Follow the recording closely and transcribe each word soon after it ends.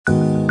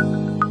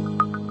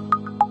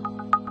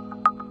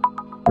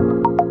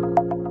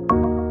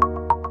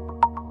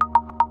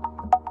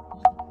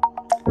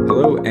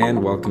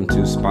and welcome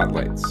to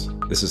Spotlights.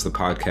 This is the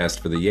podcast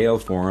for the Yale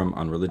Forum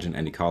on Religion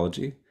and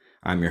Ecology.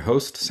 I'm your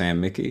host, Sam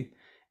Mickey,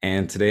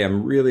 and today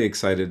I'm really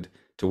excited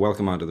to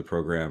welcome onto the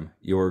program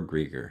Joerg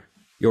Rieger.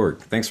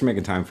 Joerg, thanks for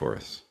making time for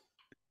us.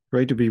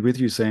 Great to be with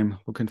you, Sam.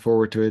 Looking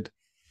forward to it.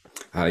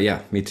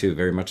 Yeah, me too,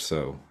 very much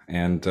so.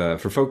 And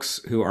for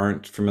folks who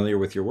aren't familiar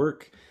with your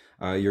work,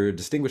 you're a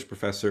distinguished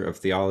professor of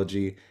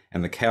theology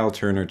and the Cal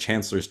Turner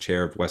Chancellor's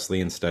Chair of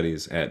Wesleyan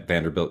Studies at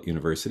Vanderbilt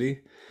University.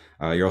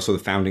 You're also the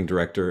founding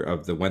director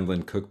of the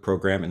Wendland Cook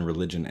Program in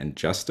Religion and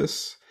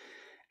Justice,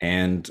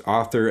 and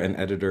author and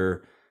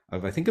editor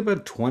of, I think,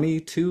 about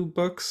 22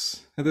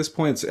 books at this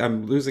point.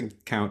 I'm losing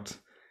count,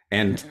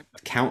 and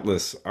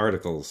countless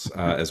articles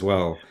as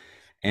well,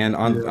 and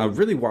on a Yeah.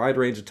 really wide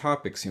range of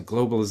topics,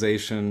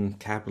 globalization,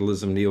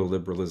 capitalism,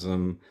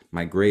 neoliberalism,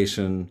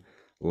 migration,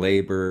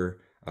 labor,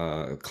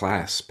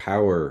 class,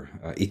 power,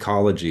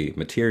 ecology,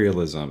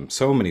 materialism,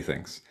 so many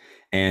things.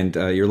 And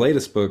your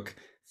latest book,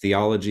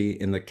 Theology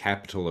in the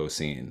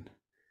Capitalocene,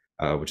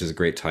 which is a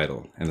great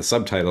title, and the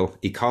subtitle,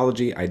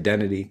 Ecology,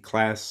 Identity,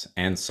 Class,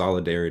 and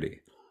Solidarity.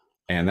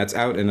 And that's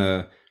out in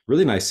a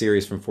really nice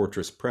series from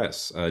Fortress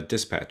Press,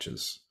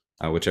 Dispatches,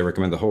 which I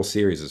recommend. The whole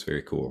series is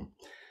very cool.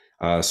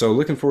 So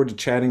looking forward to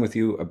chatting with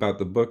you about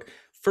the book.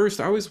 First,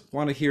 I always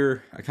want to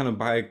hear a kind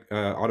of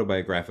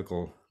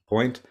autobiographical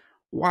point.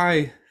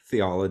 Why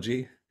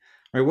theology?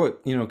 Right?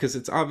 Because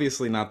it's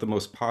obviously not the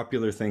most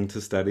popular thing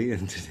to study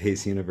in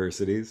today's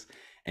universities.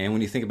 And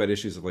when you think about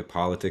issues of like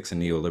politics and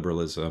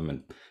neoliberalism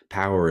and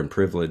power and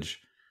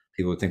privilege,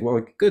 people would think,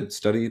 well, good,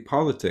 study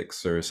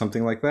politics or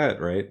something like that,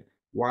 right?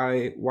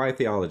 Why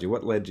theology?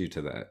 What led you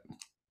to that?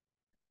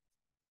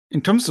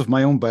 In terms of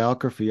my own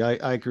biography,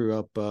 I grew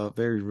up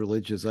very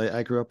religious.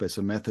 I grew up as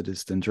a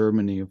Methodist in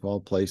Germany, of all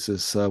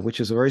places, which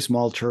is a very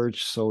small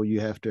church. So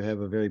you have to have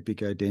a very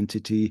big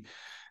identity.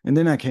 And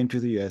then I came to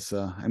the US.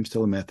 I'm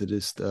still a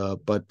Methodist,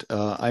 but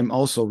I'm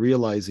also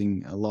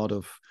realizing a lot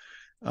of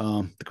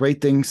the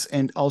great things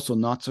and also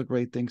not so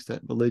great things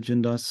that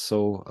religion does.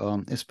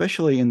 So,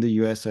 especially in the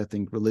US, I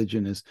think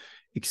religion is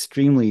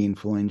extremely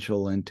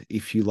influential. And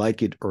if you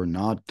like it or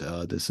not,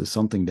 this is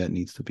something that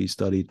needs to be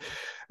studied.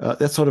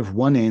 That's sort of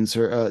one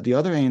answer. The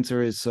other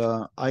answer is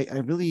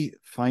I really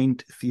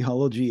find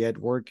theology at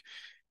work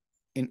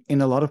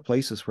in a lot of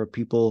places where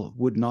people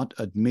would not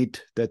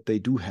admit that they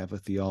do have a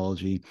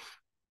theology.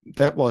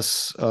 That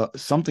was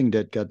something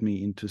that got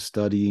me into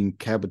studying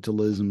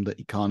capitalism, the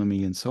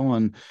economy, and so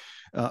on,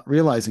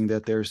 realizing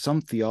that there are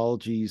some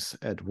theologies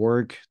at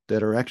work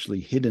that are actually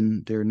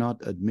hidden, they're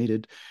not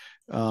admitted.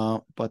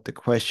 But the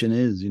question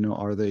is,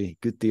 are they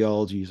good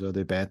theologies? Are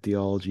they bad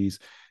theologies?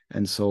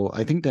 And so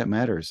I think that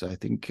matters. I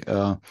think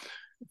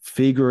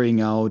figuring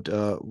out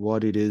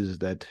what it is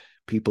that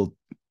people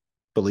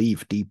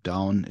believe deep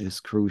down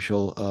is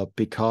crucial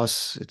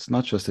because it's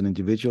not just an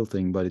individual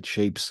thing, but it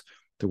shapes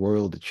the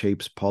world, it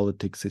shapes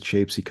politics, it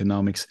shapes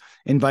economics,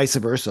 and vice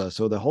versa.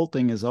 So the whole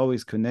thing is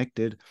always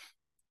connected.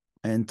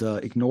 And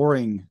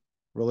ignoring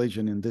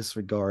religion in this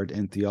regard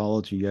and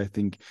theology, I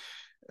think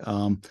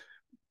um,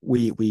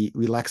 we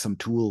lack some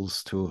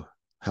tools to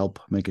help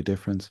make a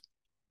difference.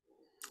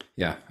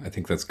 Yeah, I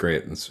think that's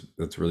great.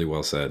 That's really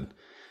well said.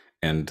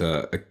 And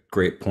a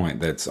great point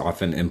that's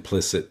often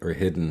implicit or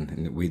hidden,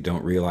 and we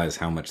don't realize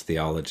how much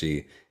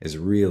theology is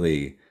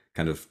really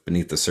kind of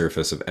beneath the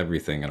surface of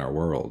everything in our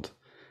world.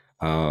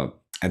 Uh,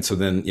 and so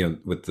then,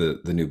 with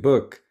the new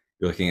book,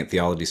 you're looking at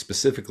theology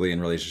specifically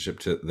in relationship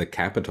to the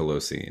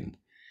Capitalocene.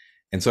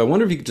 And so I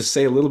wonder if you could just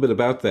say a little bit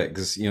about that,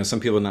 because some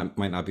people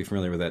might not be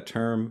familiar with that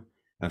term.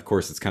 And of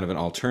course, it's kind of an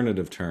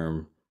alternative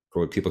term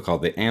for what people call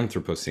the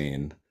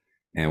Anthropocene,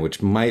 and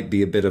which might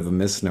be a bit of a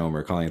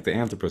misnomer calling it the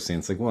Anthropocene.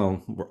 It's like,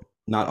 well,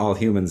 not all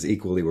humans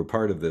equally were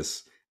part of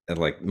this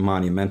like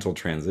monumental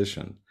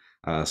transition.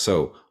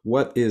 So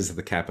what is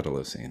the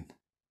Capitalocene?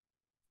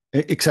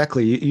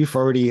 Exactly. You've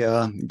already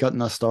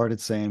gotten us started,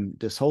 Sam.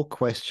 This whole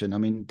question, I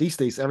mean, these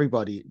days,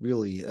 everybody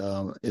really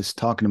is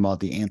talking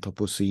about the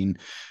Anthropocene,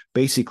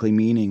 basically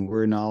meaning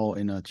we're now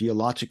in a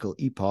geological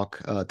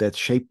epoch that's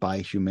shaped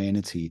by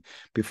humanity.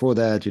 Before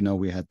that,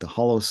 we had the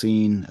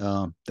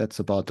Holocene. That's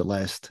about the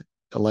last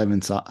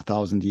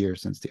 11,000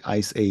 years since the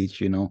Ice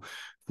Age,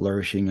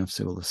 flourishing of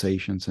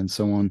civilizations and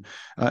so on.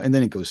 And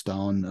then it goes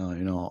down,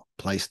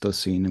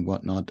 Pleistocene and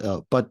whatnot.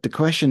 But the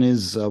question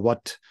is,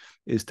 what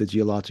is the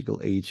geological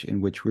age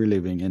in which we're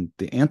living? And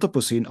the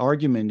Anthropocene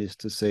argument is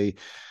to say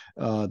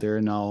there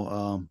are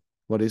now,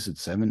 what is it,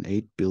 7,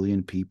 8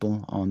 billion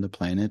people on the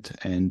planet,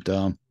 and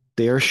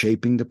they are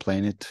shaping the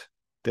planet,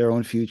 their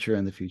own future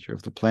and the future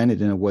of the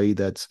planet in a way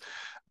that's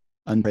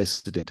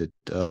unprecedented.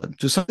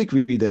 To some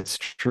degree, that's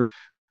true.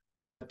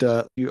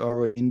 But you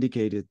already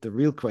indicated the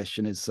real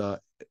question is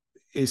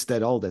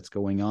that all that's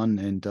going on?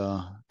 And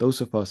those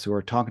of us who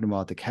are talking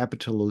about the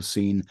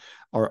Capitalocene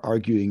are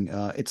arguing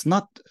it's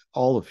not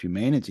all of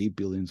humanity,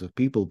 billions of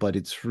people, but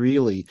it's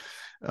really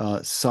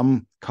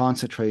some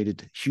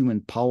concentrated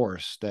human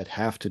powers that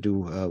have to do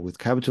with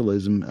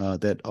capitalism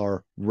that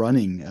are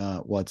running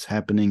what's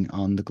happening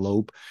on the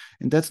globe.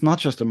 And that's not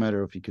just a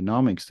matter of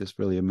economics, that's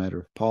really a matter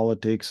of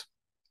politics,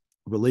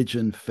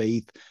 religion,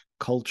 faith,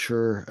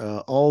 culture,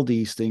 all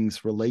these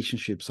things,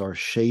 relationships are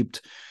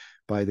shaped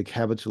by the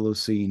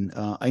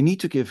Capitalocene. I need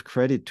to give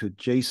credit to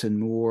Jason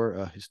Moore,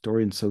 a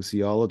historian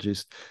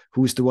sociologist,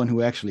 who is the one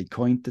who actually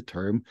coined the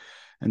term.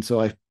 And so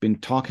I've been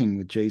talking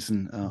with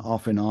Jason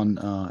off and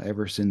on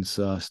ever since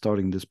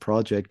starting this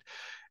project.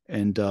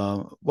 And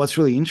what's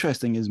really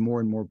interesting is more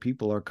and more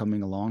people are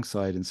coming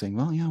alongside and saying,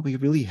 well, yeah, we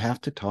really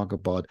have to talk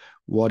about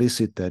what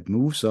is it that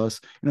moves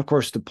us. And of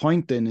course, the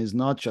point then is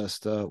not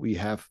just we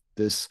have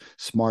this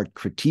smart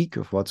critique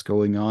of what's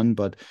going on,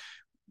 but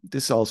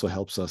this also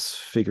helps us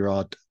figure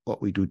out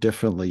what we do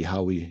differently,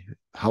 how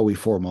we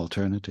form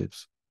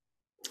alternatives.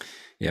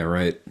 Yeah,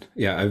 right.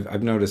 Yeah,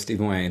 I've noticed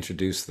even when I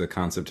introduce the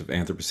concept of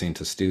Anthropocene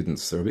to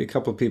students, there'll be a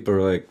couple of people who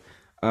are like,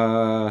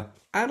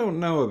 I don't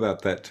know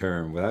about that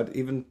term without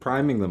even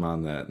priming them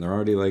on that. And they're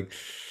already like,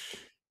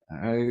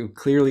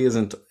 clearly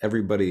isn't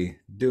everybody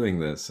doing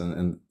this.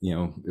 And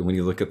when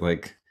you look at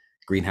like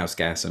greenhouse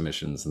gas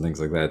emissions and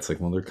things like that, it's like,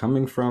 well, they're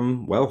coming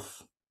from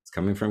wealth. It's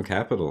coming from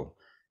capital.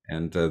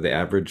 And the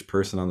average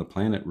person on the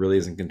planet really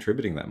isn't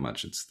contributing that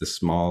much. It's the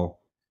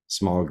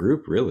small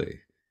group, really.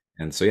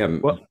 And so, yeah,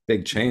 Well,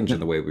 big change in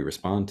the way we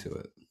respond to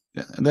it.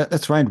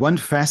 that's right. One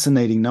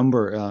fascinating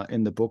number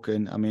in the book,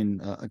 and I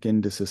mean,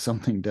 again, this is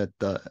something that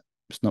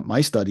it's not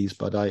my studies,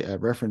 but I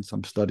reference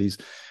some studies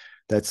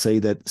that say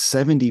that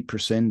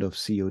 70% of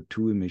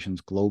CO2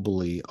 emissions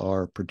globally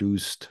are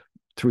produced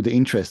through the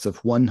interests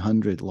of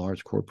 100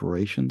 large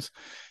corporations.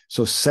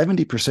 So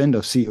 70%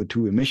 of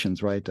CO2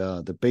 emissions, right,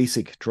 the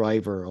basic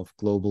driver of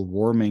global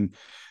warming,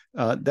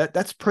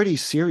 that's pretty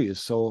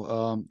serious.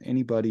 So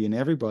anybody and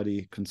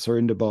everybody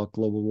concerned about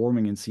global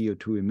warming and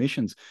CO2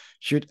 emissions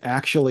should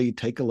actually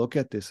take a look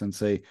at this and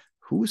say,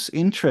 whose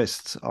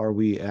interests are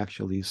we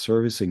actually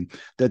servicing?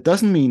 That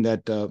doesn't mean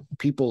that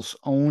people's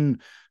own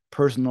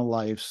personal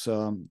lives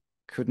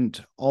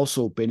couldn't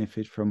also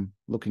benefit from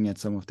looking at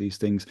some of these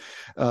things.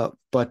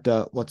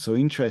 But what's so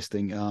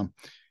interesting,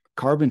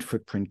 carbon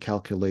footprint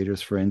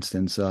calculators, for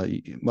instance,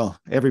 well,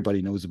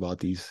 everybody knows about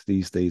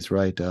these days,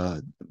 right?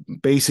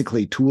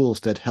 Basically, tools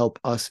that help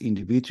us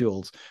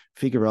individuals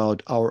figure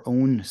out our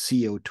own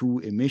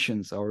CO2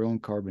 emissions, our own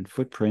carbon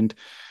footprint,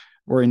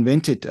 were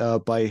invented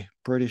by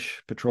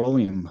British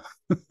Petroleum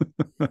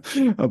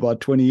about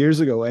 20 years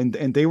ago,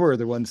 and they were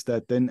the ones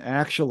that then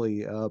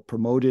actually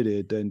promoted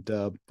it and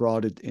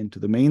brought it into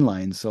the main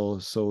line.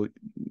 So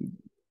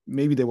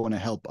maybe they want to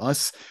help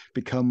us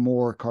become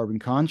more carbon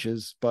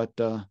conscious, but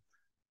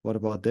what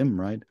about them,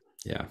 right?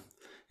 Yeah.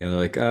 Yeah, they're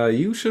like,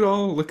 you should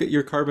all look at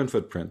your carbon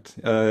footprint.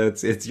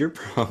 It's your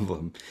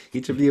problem.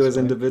 Each of you That's as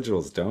right.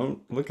 individuals, don't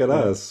look at Yeah.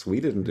 us. We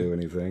didn't do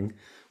anything.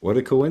 What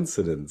a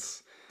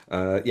coincidence.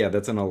 Yeah,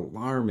 that's an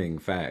alarming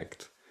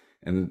fact.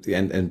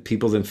 And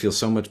people then feel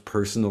so much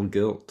personal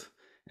guilt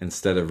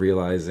instead of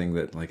realizing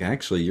that like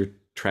actually you're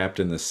trapped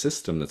in this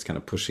system that's kind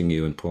of pushing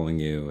you and pulling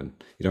you, and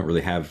you don't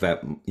really have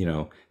that,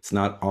 it's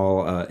not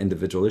all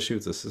individual issue,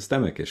 it's a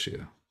systemic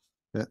issue.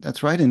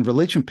 That's right. And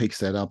religion picks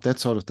that up.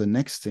 That's sort of the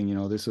next thing.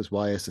 This is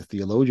why, as a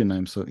theologian,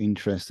 I'm so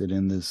interested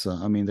in this.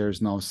 I mean,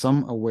 there's now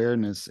some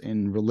awareness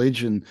in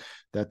religion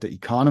that the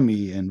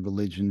economy and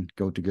religion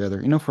go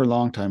together. For a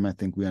long time, I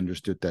think we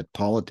understood that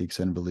politics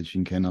and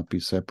religion cannot be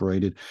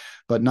separated.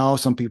 But now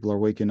some people are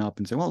waking up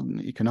and saying, well,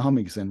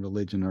 economics and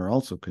religion are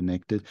also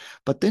connected.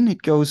 But then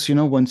it goes,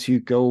 once you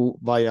go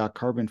via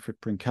carbon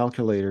footprint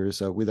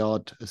calculators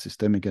without a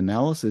systemic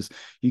analysis,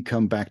 you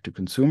come back to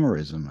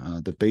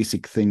consumerism. The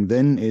basic thing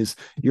then is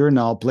you're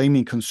now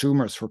blaming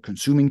consumers for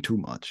consuming too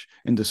much.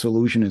 And the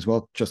solution is,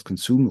 well, just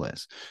consume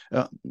less.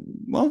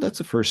 Well, that's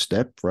a first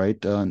step,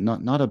 right?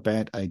 Not a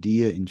bad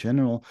idea in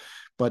general.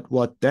 But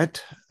what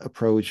that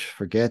approach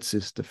forgets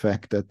is the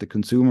fact that the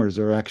consumers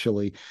are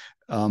actually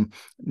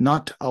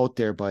not out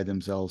there by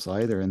themselves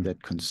either, and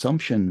that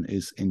consumption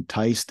is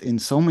enticed in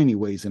so many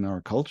ways in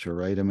our culture,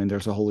 right? I mean,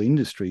 there's a whole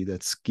industry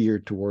that's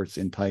geared towards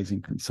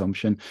enticing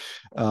consumption.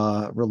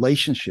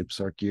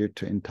 Relationships are geared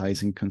to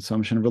enticing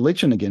consumption.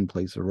 Religion, again,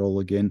 plays a role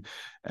again.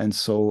 And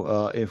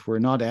so if we're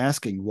not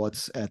asking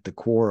what's at the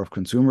core of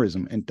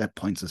consumerism, and that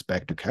points us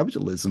back to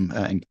capitalism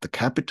and the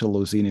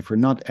Capitalocene, if we're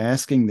not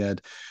asking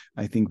that,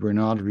 I think we're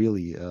not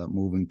really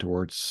moving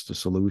towards the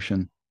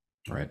solution.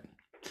 Right.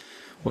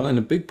 Well, and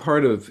a big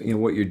part of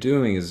what you're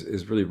doing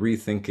is really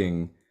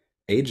rethinking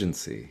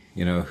agency.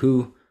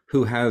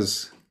 Who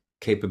has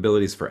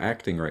capabilities for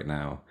acting right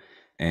now,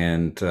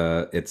 and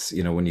it's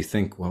when you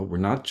think, well, we're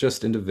not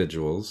just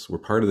individuals. We're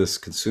part of this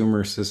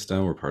consumer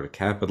system. We're part of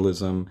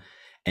capitalism,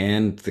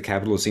 and the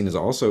capital scene is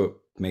also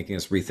making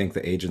us rethink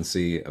the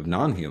agency of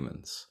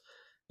non-humans.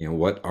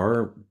 What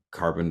are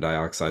carbon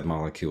dioxide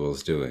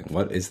molecules doing?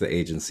 What is the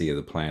agency of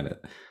the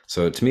planet?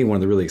 So to me, one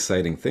of the really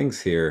exciting things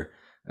here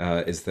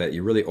is that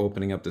you're really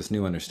opening up this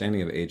new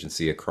understanding of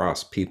agency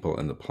across people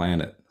and the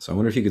planet. So I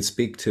wonder if you could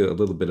speak to a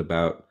little bit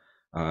about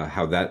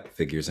how that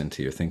figures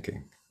into your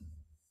thinking.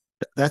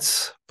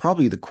 That's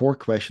probably the core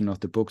question of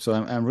the book. So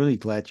I'm really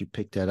glad you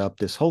picked that up.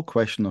 This whole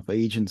question of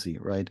agency,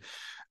 right?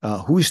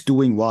 Who's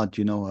doing what,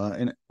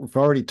 and we've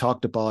already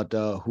talked about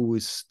who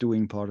is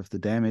doing part of the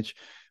damage.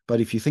 But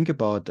if you think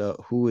about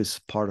who is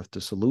part of the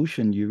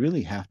solution, you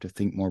really have to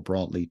think more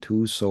broadly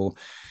too. So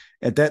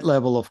at that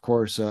level, of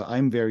course,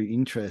 I'm very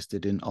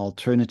interested in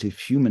alternative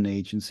human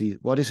agency.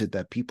 What is it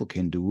that people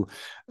can do?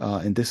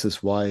 And this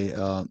is why,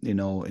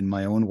 in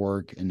my own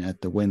work and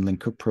at the Wendling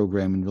Cook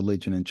program in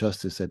religion and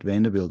justice at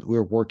Vanderbilt,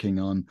 we're working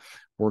on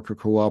worker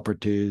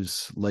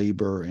cooperatives,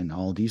 labor, and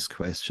all these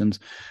questions.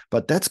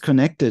 But that's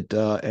connected,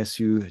 as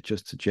you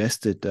just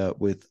suggested,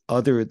 with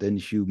other than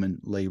human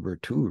labor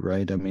too,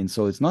 right? I mean,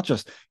 so it's not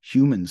just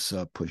humans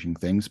pushing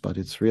things, but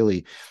it's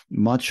really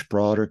much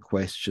broader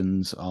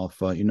questions of,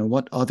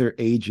 what other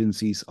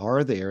agencies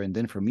are there? And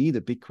then for me,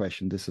 the big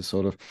question, this is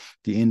sort of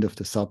the end of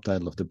the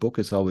subtitle of the book,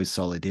 is always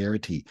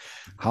solidarity.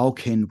 How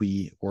can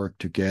we work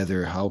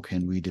together? How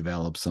can we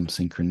develop some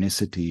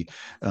synchronicity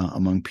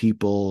among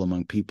people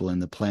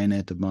and the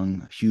planet,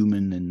 among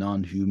human and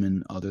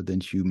non-human, other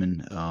than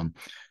human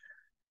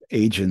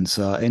agents.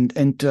 Let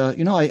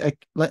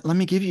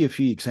me give you a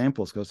few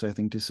examples because I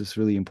think this is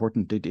really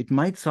important. It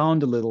might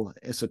sound a little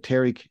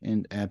esoteric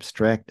and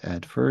abstract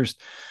at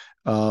first,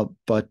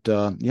 but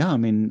yeah, I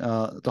mean,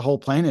 the whole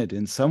planet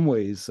in some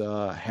ways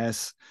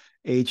has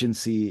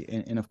agency,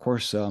 and of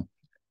course,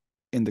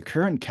 in the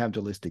current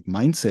capitalistic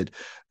mindset,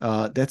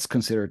 that's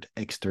considered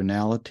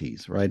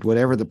externalities, right?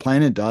 Whatever the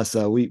planet does,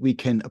 we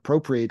can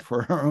appropriate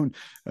for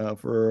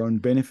our own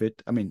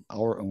benefit. I mean,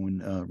 our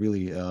own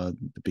really.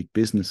 The big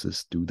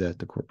businesses do that,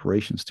 the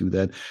corporations do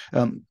that.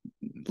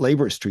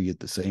 Labor is treated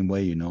the same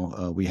way.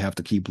 We have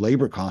to keep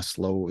labor costs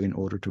low in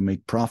order to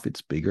make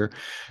profits bigger.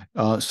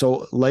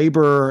 So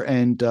labor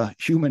and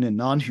human and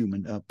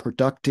non-human,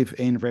 productive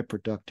and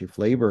reproductive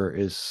labor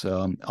is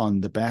on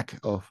the back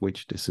of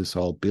which this is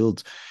all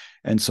built.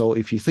 And so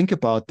if you think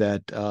about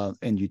that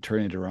and you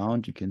turn it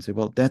around, you can say,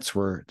 well, that's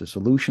where the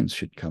solutions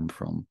should come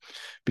from.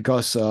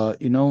 Because,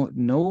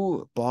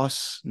 no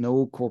boss,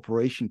 no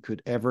corporation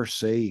could ever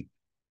say,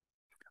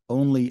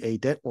 only a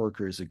dead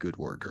worker is a good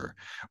worker,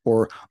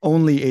 or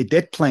only a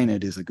dead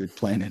planet is a good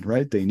planet,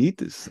 right? They need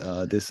this.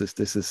 This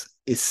is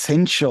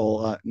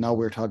essential. Now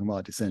we're talking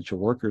about essential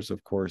workers,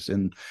 of course,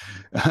 in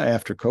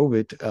after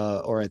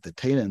COVID or at the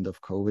tail end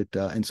of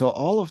COVID, and so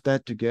all of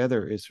that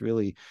together is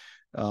really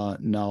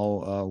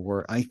now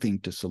where I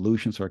think the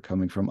solutions are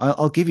coming from.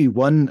 I'll give you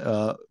one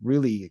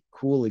really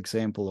cool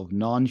example of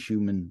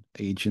non-human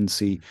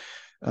agency.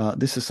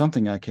 This is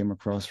something I came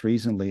across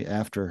recently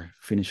after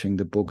finishing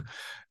the book.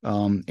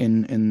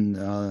 In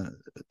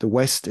the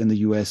West, in the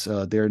US,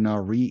 they're now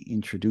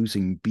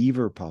reintroducing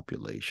beaver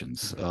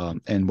populations.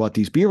 And what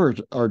these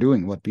beavers are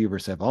doing, what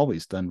beavers have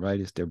always done, right,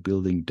 is they're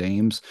building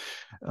dams.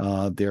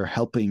 They're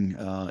helping,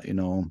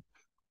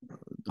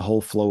 the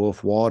whole flow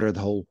of water, the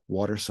whole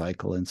water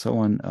cycle, and so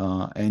on.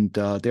 And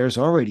there's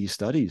already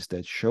studies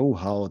that show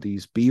how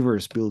these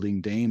beavers building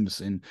dams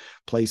in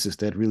places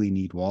that really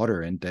need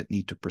water and that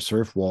need to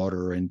preserve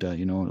water and,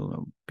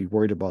 be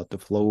worried about the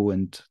flow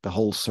and the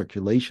whole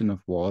circulation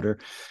of water.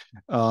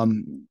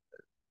 Um,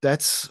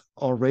 that's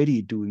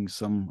already doing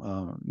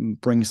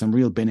bringing some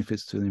real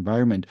benefits to the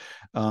environment.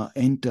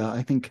 And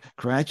I think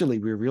gradually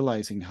we're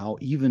realizing how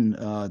even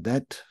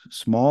that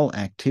small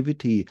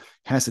activity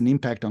has an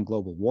impact on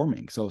global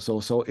warming. So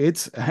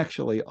it's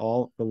actually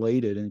all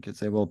related. And you could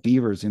say, well,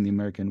 beavers in the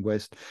American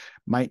West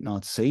might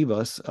not save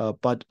us.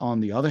 But on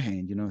the other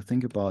hand,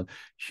 think about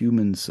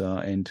humans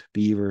and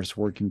beavers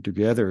working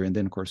together. And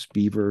then, of course,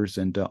 beavers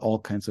and all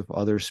kinds of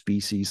other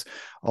species,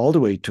 all the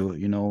way to,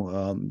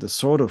 the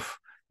sort of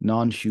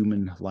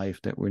non-human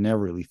life that we never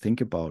really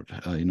think about,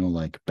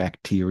 like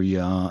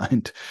bacteria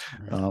and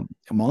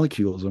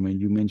molecules. I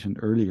mean, you mentioned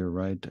earlier,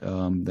 right,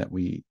 that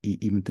we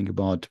even think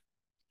about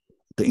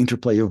the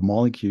interplay of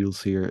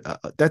molecules here.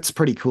 That's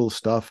pretty cool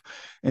stuff.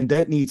 And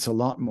that needs a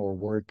lot more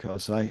work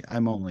because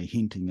I'm only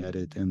hinting at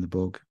it in the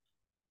book.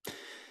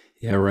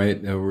 Yeah,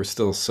 right. We're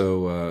still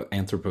so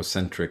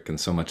anthropocentric in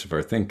so much of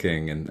our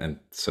thinking, and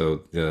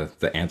so the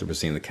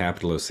Anthropocene, the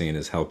Capitalocene,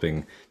 is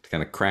helping to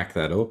kind of crack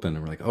that open.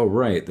 And we're like, oh,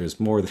 right, there's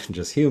more than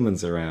just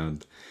humans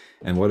around.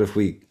 And what if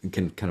we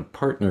can kind of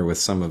partner with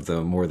some of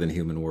the more than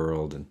human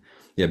world? And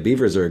yeah,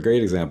 beavers are a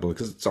great example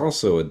because it's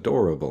also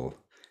adorable.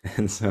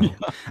 And so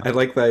I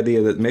like the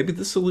idea that maybe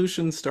the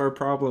solutions to our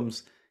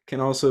problems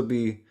can also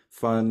be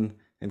fun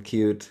and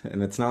cute.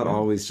 And it's not Yeah.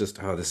 always just,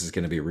 oh, this is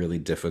going to be really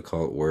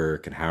difficult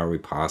work. And how are we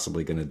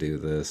possibly going to do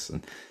this?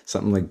 And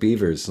something like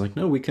beavers, like,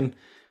 no, we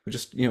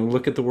just,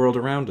 look at the world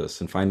around us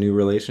and find new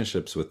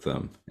relationships with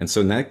them. And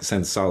so in that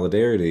sense,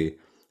 solidarity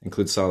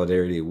includes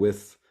solidarity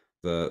with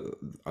the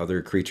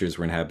other creatures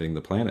we're inhabiting the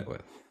planet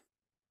with.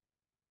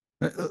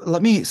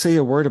 Let me say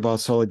a word about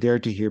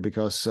solidarity here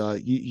because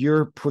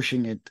you're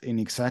pushing it in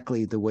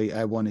exactly the way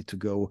I want it to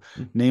go.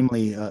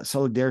 Namely,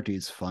 solidarity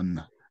is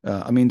fun.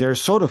 I mean,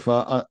 there's sort of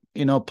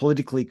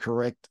politically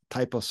correct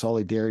type of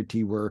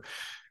solidarity where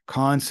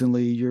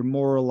constantly you're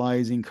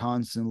moralizing,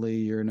 constantly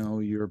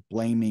you're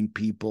blaming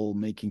people,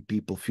 making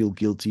people feel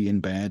guilty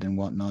and bad and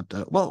whatnot.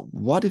 Well,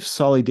 what if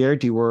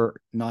solidarity were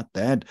not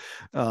that,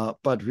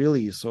 but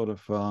really sort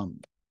of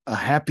a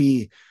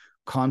happy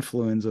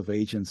confluence of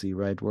agency,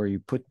 right, where you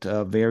put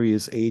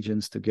various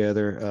agents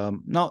together.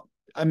 Not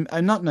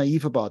I'm not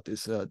naive about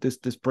this.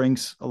 This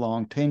brings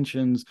along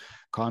tensions,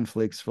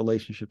 conflicts.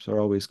 Relationships are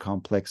always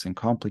complex and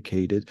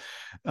complicated,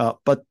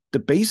 but the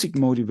basic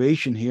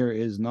motivation here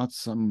is not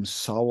some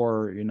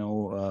sour,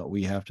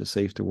 we have to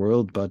save the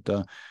world, but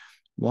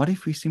what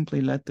if we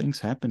simply let things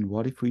happen?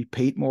 What if we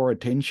paid more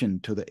attention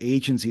to the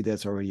agency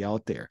that's already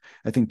out there?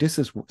 I think this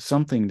is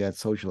something that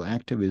social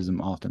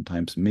activism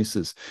oftentimes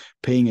misses,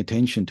 paying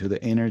attention to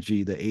the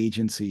energy, the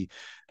agency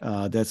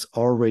that's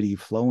already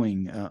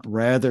flowing,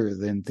 rather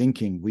than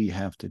thinking we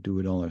have to do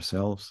it all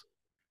ourselves.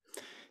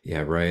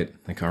 Yeah, right.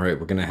 Like, all right,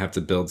 we're gonna have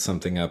to build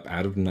something up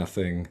out of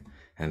nothing,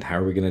 and how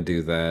are we gonna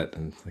do that?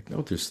 And like,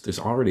 no, there's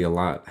already a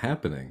lot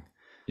happening,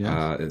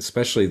 Yes.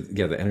 especially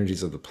yeah, the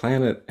energies of the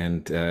planet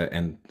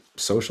and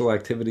social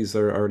activities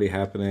that are already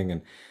happening.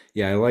 And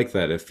yeah, I like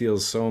that. It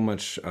feels so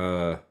much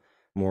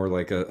more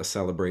like a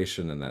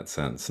celebration in that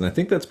sense. And I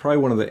think that's probably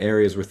one of the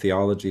areas where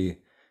theology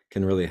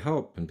can really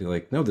help and be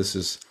like, no, this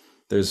is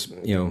there's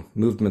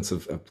movements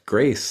of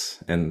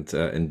grace and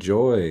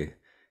joy,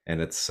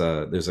 and it's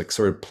there's like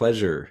sort of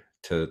pleasure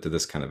to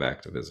this kind of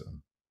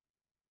activism.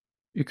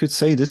 You could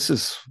say this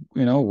is,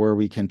 where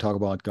we can talk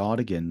about God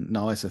again.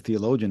 Now, as a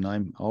theologian,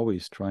 I'm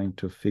always trying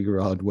to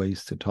figure out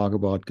ways to talk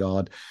about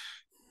God.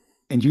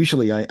 And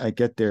usually I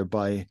get there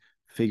by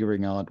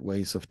figuring out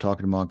ways of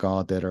talking about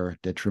God that are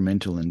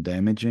detrimental and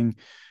damaging.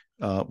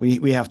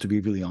 We have to be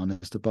really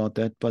honest about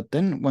that. But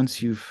then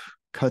once you've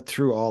cut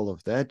through all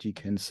of that, you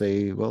can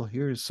say, well,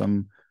 here's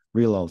some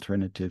real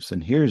alternatives,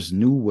 and here's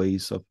new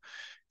ways of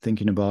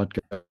thinking about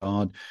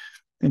God.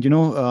 And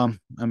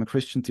I'm a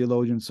Christian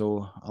theologian,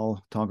 so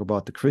I'll talk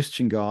about the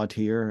Christian God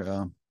here.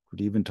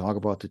 Could even talk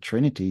about the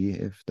Trinity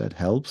if that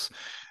helps.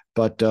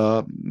 But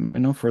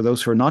for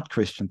those who are not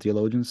Christian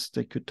theologians,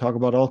 they could talk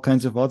about all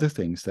kinds of other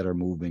things that are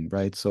moving,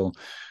 right? So,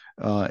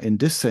 in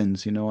this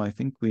sense, I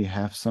think we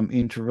have some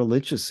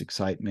interreligious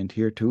excitement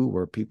here too,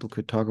 where people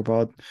could talk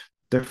about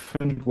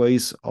different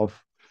ways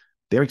of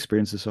their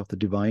experiences of the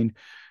divine,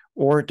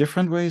 or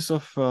different ways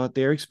of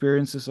their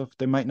experiences of,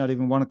 they might not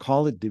even want to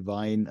call it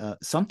divine,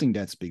 something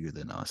that's bigger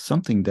than us,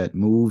 something that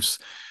moves,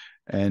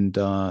 and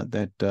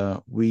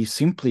that we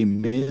simply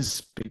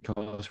miss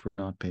because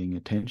we're not paying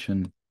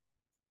attention.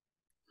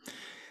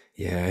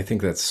 Yeah, I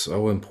think that's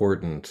so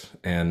important.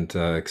 And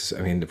 'cause,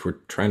 I mean, if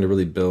we're trying to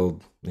really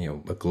build,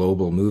 a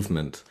global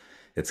movement,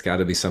 it's got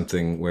to be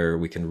something where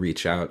we can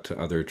reach out to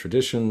other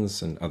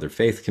traditions and other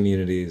faith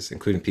communities,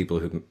 including people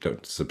who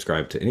don't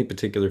subscribe to any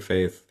particular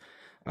faith.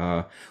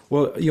 Uh,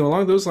 well,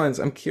 along those lines,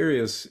 I'm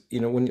curious,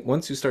 when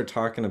once you start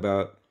talking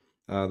about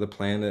the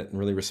planet and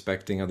really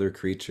respecting other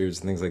creatures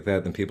and things like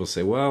that, then people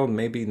say, well,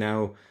 maybe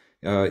now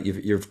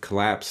you've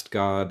collapsed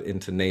God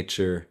into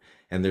nature,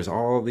 and there's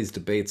all these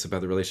debates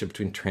about the relationship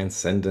between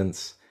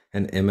transcendence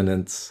and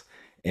immanence.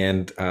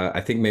 And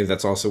I think maybe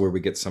that's also where we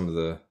get some of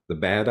the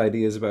bad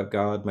ideas about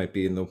God, might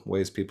be in the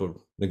ways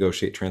people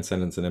negotiate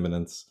transcendence and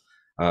immanence.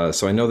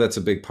 So I know that's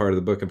a big part of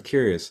the book. I'm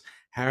curious,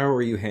 how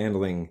are you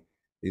handling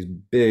these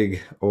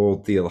big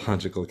old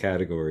theological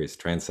categories,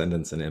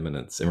 transcendence and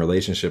immanence, in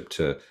relationship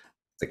to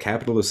the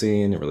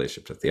Capitalocene, in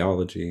relationship to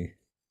theology?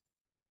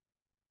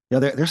 Yeah,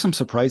 there's some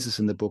surprises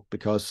in the book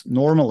because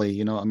normally,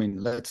 I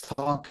mean, let's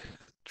talk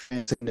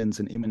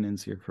transcendence and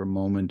immanence here for a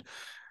moment.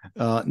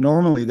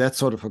 Normally, that's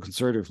sort of a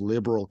conservative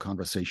liberal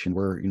conversation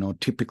where,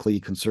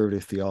 typically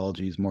conservative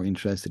theology is more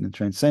interested in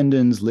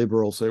transcendence.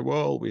 Liberals say,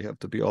 well, we have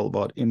to be all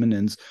about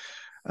immanence.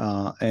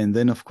 And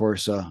then, of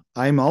course,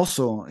 I'm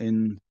also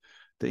in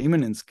the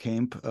immanence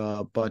camp,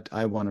 but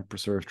I want to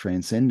preserve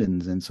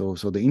transcendence. And so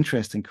the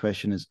interesting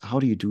question is, how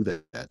do you do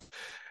that?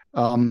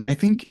 I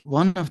think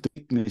one of the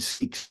big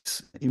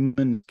mistakes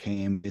immanent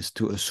camp is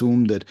to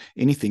assume that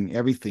anything,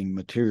 everything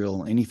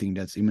material, anything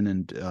that's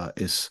immanent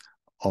is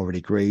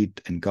already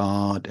great and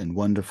God and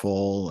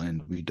wonderful,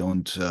 and we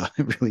don't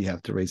really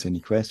have to raise any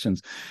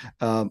questions.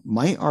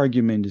 My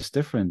argument is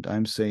different.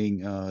 I'm saying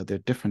there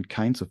are different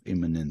kinds of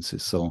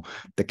immanences. So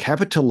the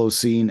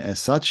Capitalocene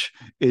as such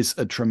is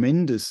a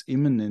tremendous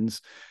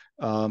immanence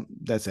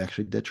that's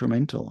actually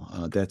detrimental.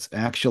 That's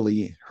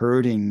actually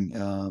hurting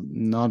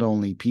not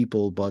only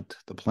people but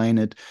the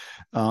planet,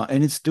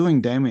 and it's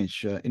doing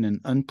damage in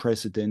an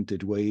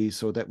unprecedented way,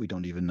 so that we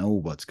don't even know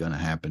what's going to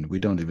happen. We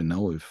don't even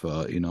know if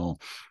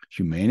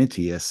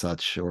humanity as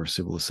such or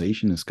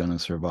civilization is going to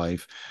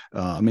survive.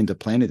 I mean, the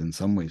planet in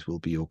some ways will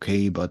be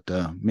okay, but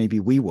maybe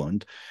we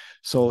won't.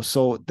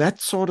 So that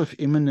sort of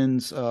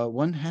imminence,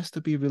 one has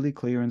to be really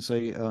clear and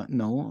say,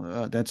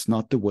 no, that's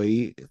not the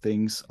way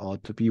things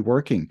ought to be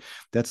working.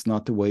 That's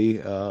not the way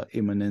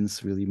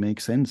immanence really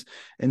makes sense.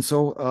 And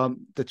so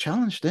the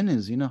challenge then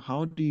is,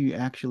 how do you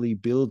actually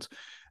build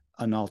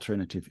an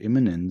alternative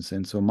immanence?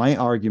 And so my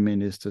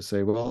argument is to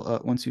say,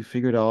 well, once you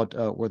figured out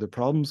where the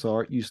problems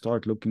are, you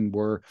start looking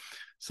where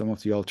some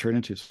of the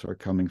alternatives are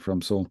coming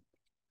from. So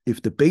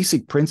if the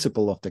basic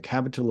principle of the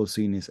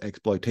Capitalocene is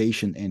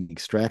exploitation and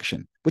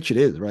extraction, which it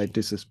is, right?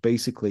 This is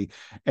basically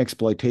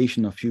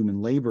exploitation of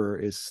human labor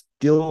is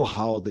still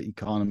how the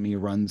economy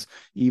runs,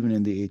 even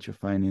in the age of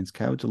finance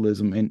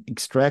capitalism. And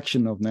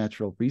extraction of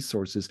natural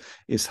resources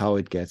is how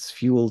it gets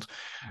fueled.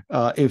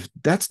 If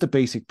that's the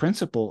basic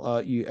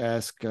principle, you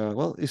ask,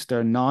 well, is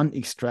there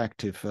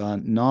non-extractive,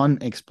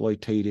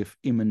 non-exploitative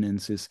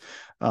immanences?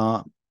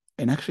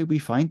 And actually, we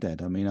find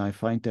that. I mean, I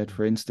find that,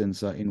 for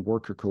instance, in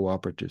worker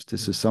cooperatives.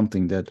 This is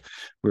something that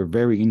we're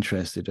very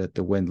interested at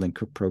the Wendling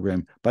Cook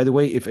program. By the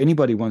way, if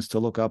anybody wants to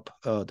look up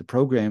the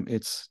program,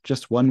 it's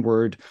just one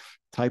word.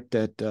 Type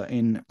that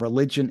in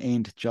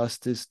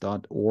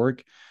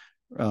religionandjustice.org.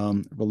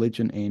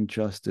 Religion and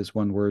justice,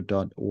 one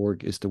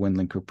word.org is the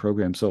Wendling Cook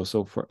program. So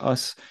for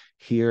us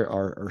here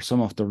are some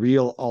of the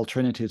real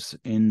alternatives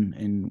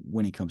in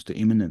when it comes to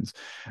immanence.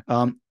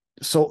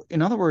 So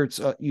in other words,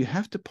 you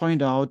have to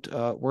point out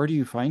where do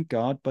you find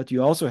God, but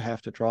you also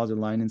have to draw the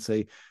line and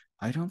say,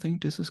 I don't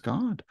think this is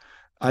God.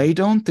 I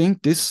don't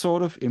think this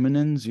sort of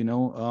immanence,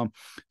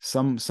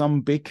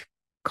 some big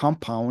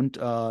compound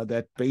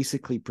that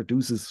basically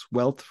produces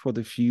wealth for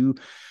the few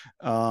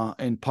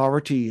and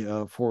poverty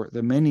for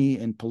the many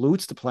and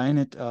pollutes the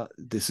planet.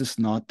 This is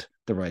not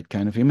the right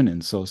kind of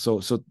immanence. So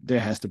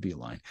there has to be a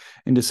line,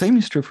 and the same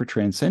is true for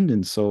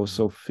transcendence. So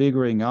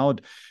figuring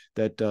out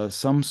that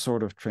some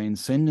sort of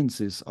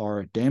transcendences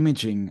are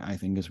damaging, I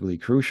think, is really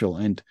crucial.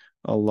 And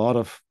a lot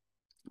of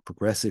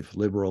progressive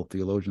liberal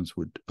theologians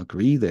would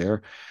agree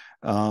there.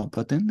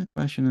 But then the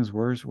question is,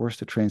 where's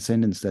the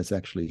transcendence that's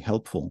actually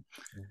helpful?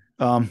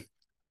 Um,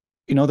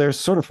 there's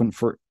sort of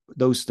for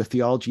the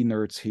theology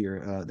nerds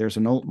here, there's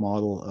an old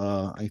model,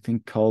 I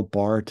think Karl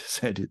Barth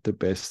said it the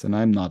best, and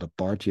I'm not a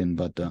Barthian,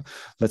 but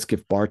let's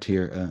give Barth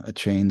here a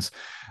chance,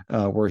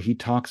 where he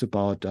talks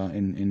about,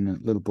 in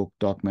a little book,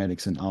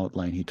 Dogmatics and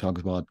Outline, he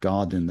talks about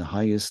God in the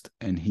highest,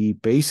 and he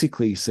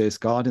basically says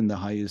God in the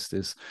highest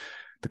is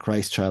the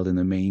Christ child in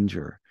the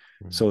manger.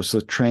 So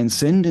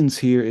transcendence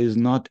here is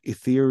not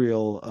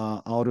ethereal,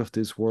 out of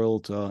this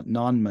world,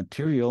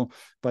 non-material,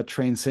 but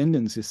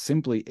transcendence is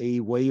simply a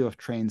way of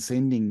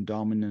transcending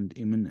dominant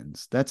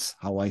immanence. That's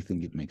how I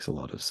think it makes a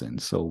lot of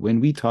sense. So when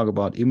we talk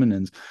about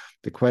immanence,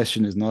 the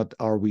question is not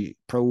are we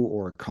pro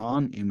or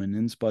con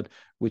immanence, but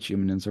which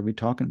immanence are we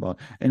talking about?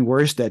 And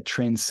where's that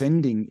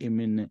transcending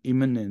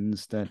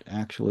immanence that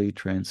actually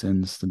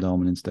transcends the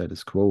dominant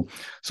status quo?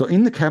 So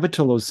in the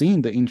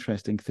Capitalocene, the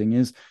interesting thing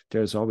is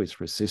there's always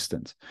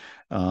resistance.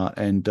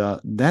 And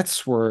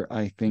that's where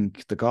I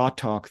think the God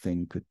talk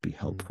thing could be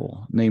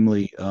helpful.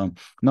 Namely,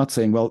 not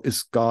saying, well,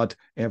 is God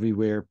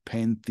everywhere,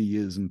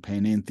 pantheism,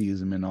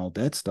 panentheism, and all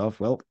that stuff?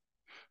 Well,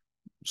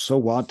 so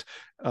what?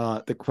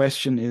 The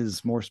question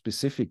is more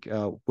specific.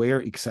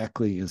 Where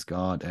exactly is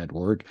God at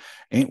work,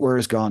 and where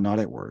is God not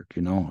at work?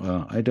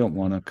 I don't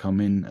want to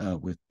come in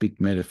with big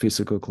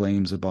metaphysical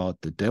claims about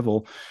the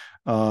devil,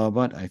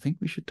 but I think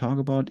we should talk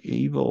about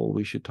evil.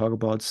 We should talk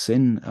about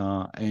sin,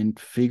 and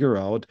figure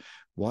out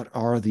what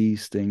are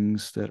these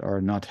things that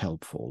are not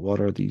helpful. What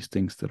are these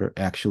things that are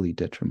actually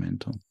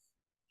detrimental?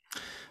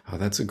 Oh,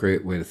 that's a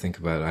great way to think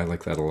about it. I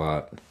like that a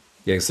lot.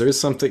 Yeah, because there is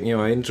something,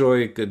 I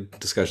enjoy good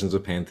discussions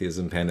of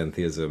pantheism,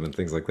 panentheism, and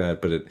things like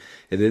that. But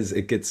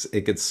it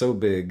gets so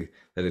big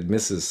that it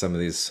misses some of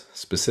these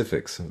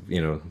specifics,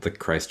 the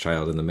Christ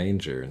child in the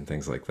manger and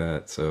things like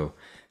that. So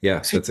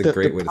yeah, See, that's a the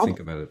great way to problem think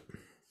about it.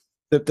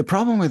 the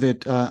problem with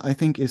it, I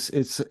think, is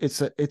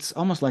it's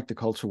almost like the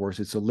culture wars.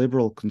 It's a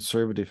liberal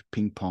conservative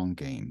ping pong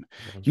game.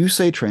 Yeah. You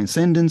say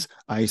transcendence,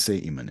 I say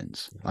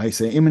immanence. I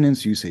say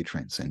immanence, you say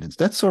transcendence.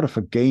 That's sort of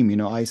a game,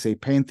 I say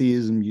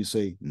pantheism, you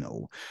say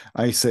no.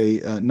 I say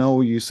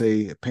no, you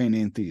say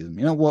panentheism.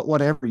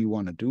 Whatever you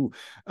want to do.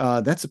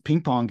 That's a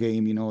ping pong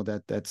game.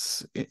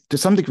 That's to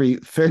some degree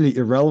fairly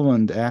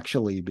irrelevant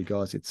actually,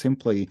 because it's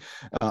simply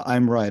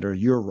I'm right or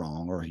you're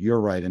wrong, or you're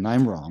right and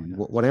I'm wrong.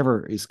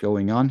 Whatever is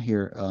going on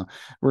here.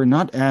 We're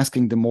not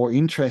asking the more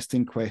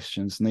interesting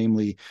questions,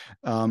 namely,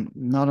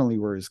 not only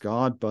where is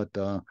God, but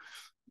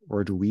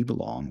where do we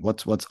belong?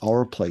 What's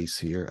our place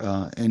here?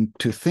 And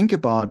to think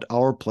about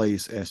our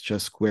place as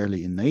just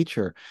squarely in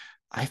nature,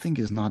 I think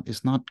is not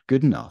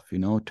good enough.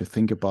 To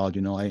think about,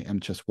 I am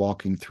just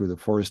walking through the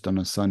forest on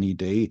a sunny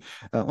day.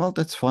 Well,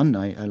 that's fun.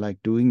 I like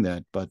doing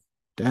that, but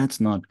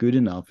that's not good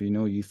enough.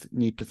 You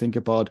need to think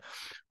about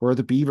where are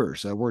the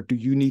beavers? Where do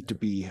you need to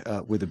be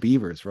with the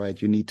beavers,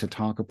 right? You need to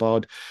talk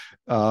about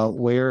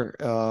where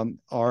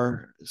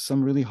are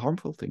some really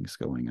harmful things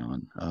going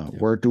on. Yeah.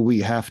 Where do we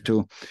have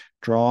to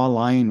draw a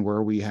line?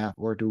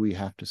 Where do we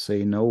have to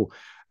say no?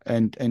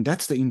 And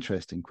that's the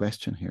interesting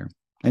question here.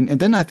 And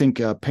then I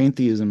think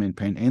pantheism and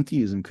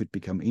panentheism could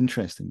become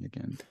interesting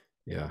again.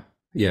 Yeah.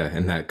 Yeah,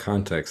 in that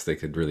context, they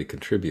could really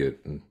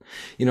contribute. And,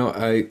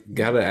 I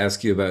got to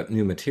ask you about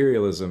new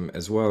materialism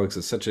as well, because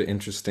it's such an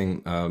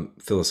interesting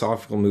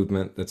philosophical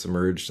movement that's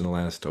emerged in the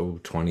last,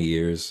 20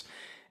 years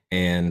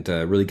and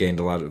really gained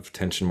a lot of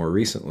attention more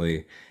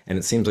recently. And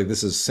it seems like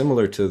this is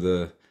similar to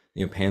the,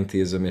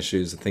 pantheism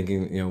issues,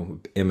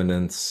 thinking,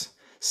 immanence,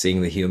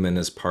 seeing the human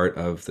as part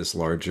of this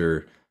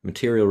larger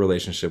material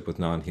relationship with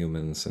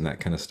non-humans and that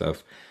kind of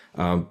stuff.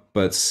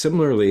 But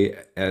similarly,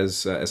 as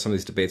some of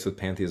these debates with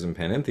pantheism,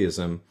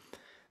 panentheism,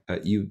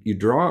 you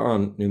draw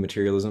on new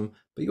materialism,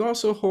 but you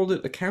also hold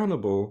it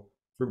accountable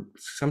for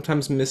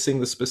sometimes missing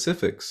the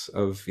specifics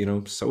of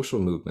social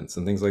movements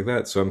and things like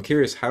that. So I'm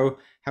curious, how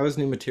is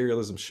new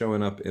materialism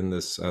showing up in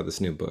this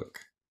new book?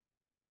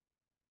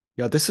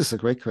 Yeah, this is a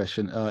great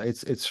question.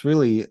 It's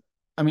really,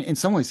 I mean, in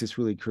some ways, it's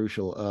really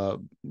crucial.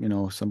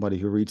 Somebody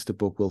who reads the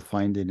book will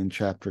find it in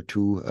chapter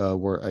 2,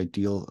 where I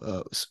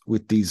deal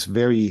with these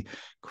very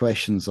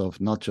questions of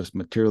not just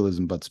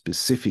materialism, but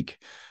specific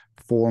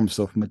forms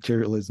of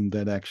materialism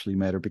that actually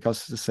matter. Because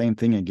it's the same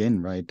thing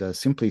again, right?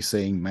 Simply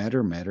saying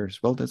matter matters.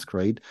 Well, that's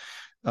great.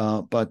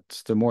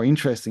 But the more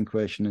interesting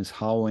question is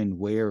how and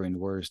where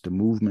is the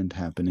movement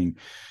happening?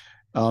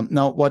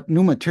 Now, what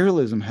new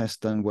materialism has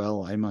done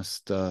well, I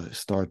must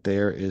start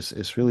there,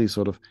 is really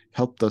sort of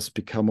helped us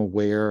become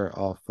aware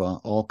of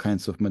all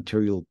kinds of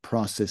material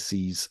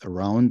processes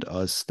around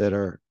us that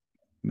are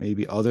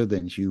maybe other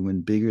than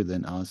human, bigger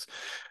than us,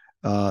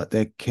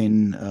 that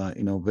can,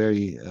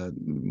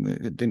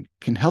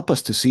 can help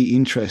us to see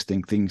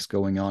interesting things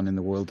going on in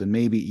the world and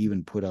maybe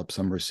even put up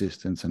some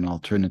resistance and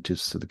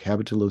alternatives to the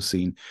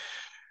Capitalocene.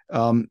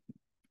 Um,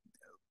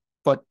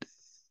 but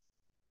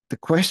the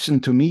question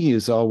to me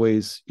is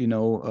always,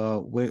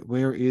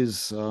 where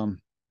is the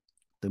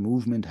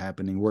movement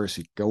happening? Where is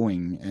it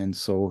going? And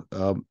so,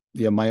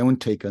 yeah, my own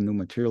take on new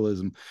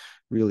materialism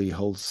really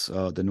holds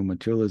the new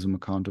materialism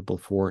accountable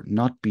for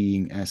not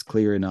being as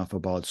clear enough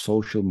about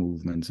social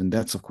movements. And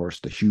that's, of course,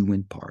 the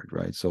human part,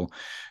 right? So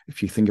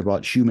if you think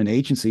about human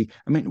agency,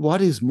 I mean,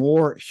 what is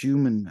more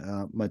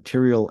human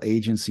material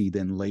agency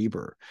than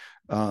labor?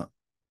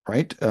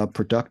 Right?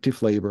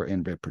 Productive labor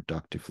and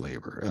reproductive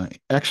labor.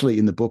 Actually,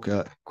 in the book,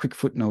 quick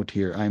footnote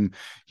here, I'm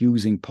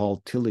using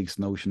Paul Tillich's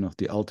notion of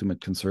the ultimate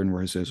concern,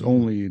 where he says Mm.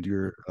 only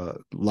your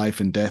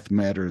life and death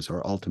matters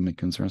are ultimate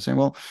concern. Saying,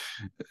 well,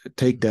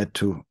 take that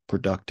to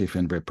productive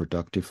and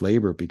reproductive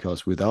labor,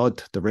 because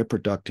without the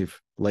reproductive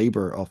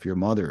labor of your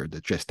mother,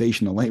 the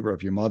gestational labor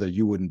of your mother,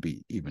 you wouldn't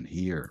be even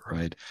here,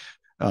 right?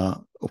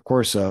 Of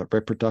course,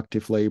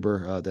 reproductive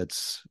labor,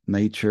 that's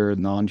nature,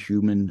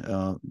 non-human,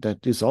 that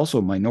is also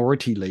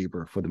minority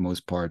labor for the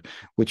most part,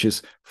 which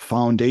is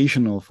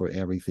foundational for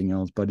everything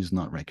else, but is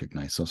not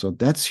recognized. So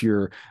that's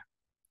your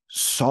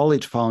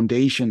solid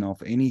foundation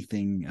of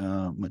anything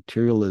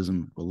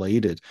materialism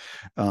related.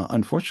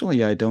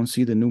 Unfortunately, I don't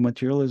see the new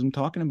materialism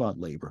talking about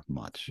labor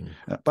much.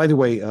 Mm. By the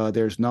way,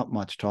 there's not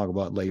much talk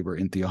about labor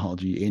in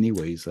theology,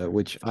 anyways,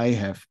 which I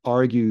have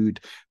argued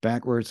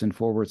backwards and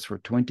forwards for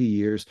 20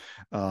 years.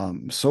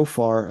 So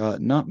far,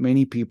 not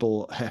many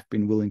people have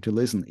been willing to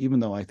listen, even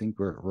though I think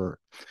we're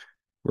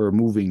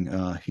moving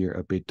here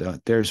a bit.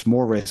 There's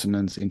more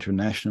resonance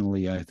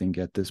internationally, I think,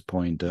 at this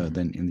point Mm.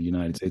 than in the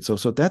United States.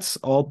 So that's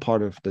all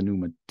part of the new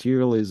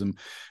materialism,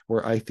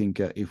 where I think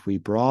if we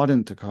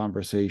broaden the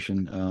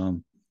conversation,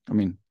 I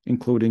mean,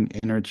 including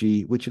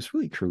energy, which is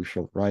really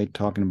crucial, right?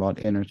 Talking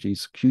about energy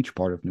is a huge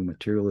part of new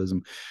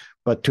materialism,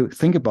 but to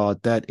think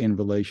about that in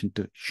relation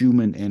to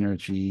human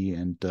energy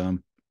and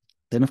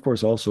then, of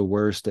course, also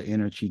where's the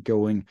energy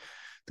going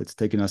that's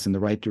taking us in the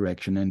right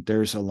direction, and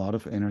there's a lot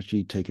of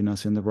energy taking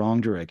us in the wrong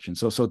direction.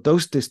 So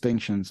those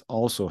distinctions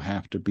also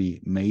have to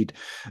be made.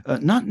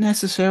 Not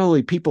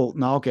necessarily people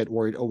now get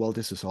worried, oh well,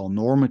 this is all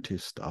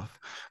normative stuff.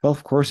 Well,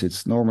 of course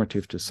it's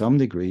normative to some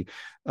degree,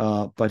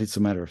 but it's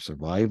a matter of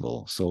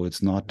survival. So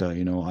it's not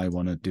I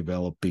want to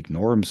develop big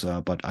norms,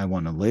 but I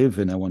want to live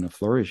and I want to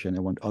flourish and I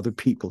want other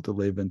people to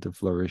live and to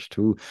flourish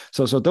too.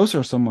 So those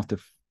are some of the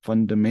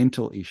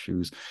fundamental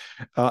issues.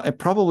 And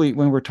probably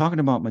when we're talking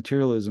about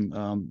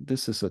materialism,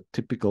 this is a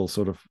typical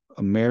sort of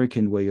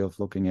American way of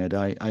looking at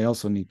it. I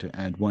also need to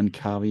add one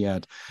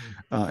caveat,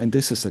 and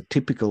this is a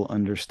typical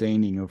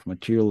understanding of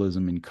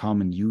materialism in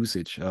common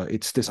usage.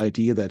 It's this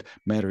idea that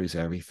matter is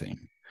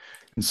everything.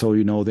 And so,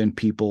 then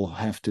people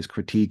have this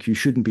critique. You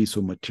shouldn't be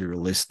so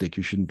materialistic.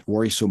 You shouldn't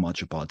worry so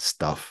much about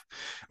stuff.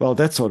 Well,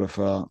 that's sort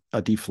of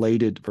a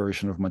deflated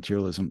version of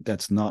materialism.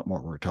 That's not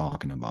what we're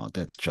talking about.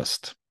 That's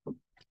just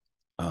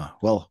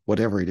well,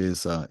 whatever it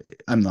is,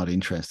 I'm not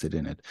interested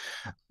in it.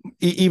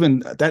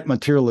 Even that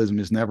materialism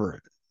is never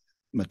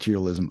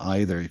materialism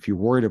either. If you're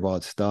worried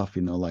about stuff,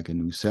 like a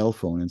new cell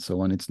phone and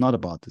so on, it's not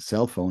about the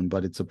cell phone,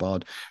 but it's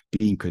about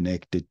being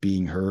connected,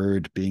 being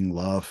heard, being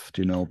loved,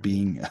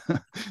 being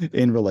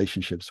in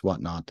relationships,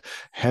 whatnot,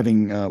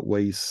 having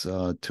ways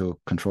to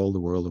control the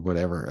world or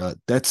whatever.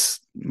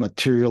 That's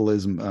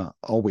materialism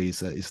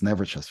always is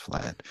never just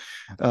flat.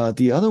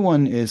 The other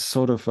one is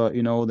sort of,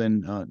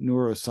 then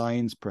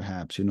neuroscience,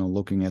 perhaps,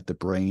 looking at the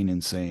brain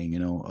and saying,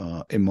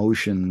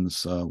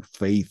 emotions,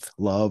 faith,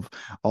 love,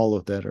 all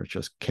of that are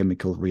just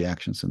chemical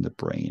reactions in the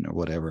brain or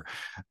whatever.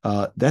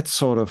 That's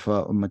sort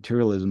of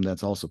materialism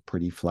that's also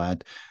pretty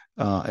flat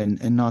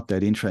and not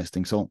that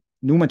interesting. So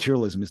new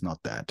materialism is not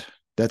that.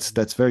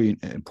 That's very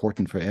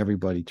important for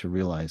everybody to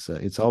realize.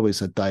 It's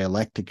always a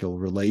dialectical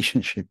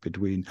relationship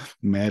between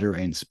matter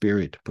and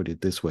spirit, put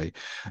it this way.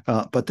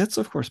 But that's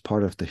of course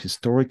part of the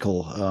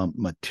historical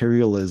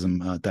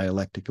materialism,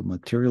 dialectical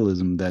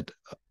materialism that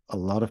a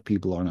lot of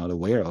people are not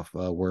aware of.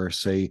 Where,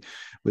 say,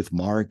 with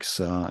Marx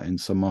and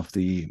some of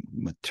the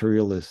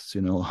materialists,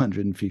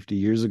 150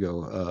 years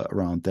ago,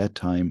 around that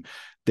time,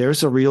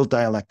 there's a real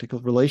dialectical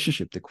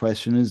relationship. The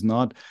question is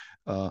not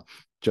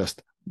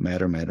just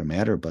matter, matter,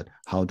 matter, but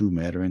how do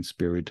matter and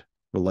spirit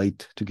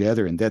relate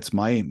together? And that's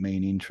my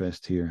main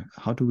interest here.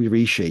 How do we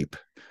reshape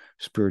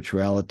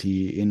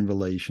spirituality in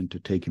relation to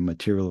taking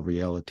material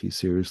reality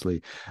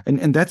seriously?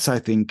 And that's, I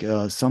think,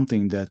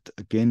 something that,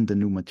 again, the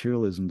new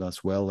materialism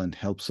does well and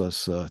helps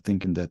us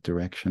think in that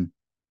direction.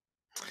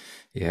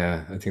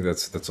 Yeah, I think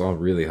that's all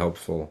really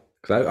helpful.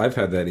 Because I've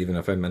had that even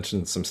if I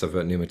mentioned some stuff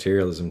about new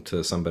materialism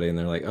to somebody and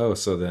they're like, "Oh,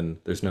 so then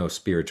there's no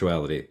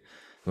spirituality."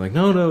 I'm like,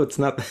 "No, no, it's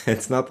not.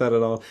 It's not that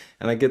at all."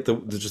 And I get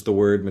just the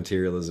word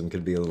materialism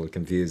could be a little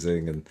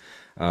confusing, and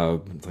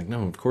it's like,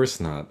 no, of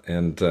course not.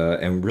 And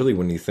really,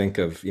 when you think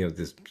of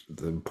this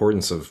the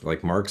importance of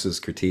like Marx's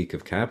critique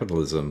of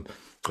capitalism,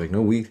 like,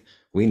 no, we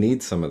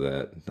need some of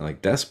that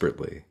like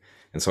desperately.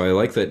 And so I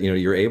like that,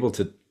 you're able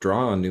to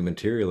draw on new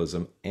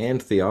materialism and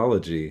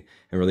theology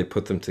and really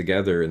put them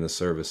together in the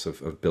service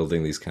of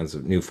building these kinds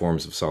of new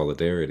forms of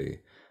solidarity.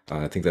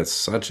 I think that's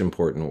such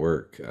important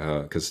work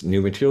because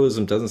new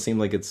materialism doesn't seem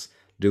like it's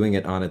doing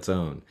it on its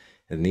own.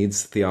 It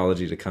needs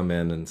theology to come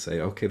in and say,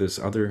 okay, there's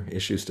other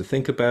issues to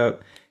think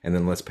about, and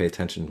then let's pay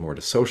attention more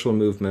to social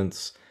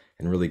movements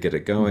and really get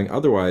it going.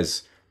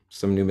 Otherwise,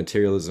 some new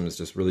materialism is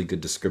just really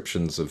good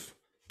descriptions of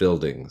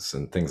buildings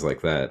and things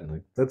like that. And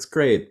like, that's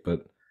great,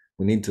 but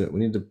we need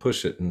to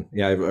push it. And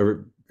yeah, I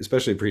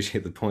especially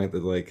appreciate the point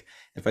that like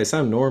if I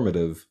sound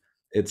normative,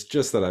 it's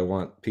just that I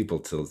want people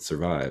to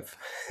survive,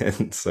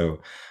 and so I'm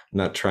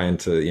not trying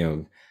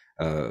to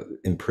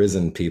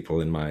imprison people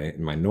in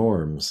my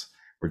norms.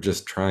 We're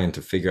just trying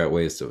to figure out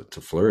ways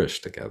to flourish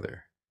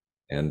together.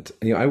 And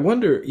I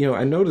wonder,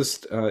 I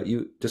noticed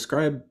you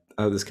describe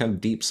this kind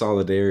of deep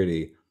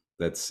solidarity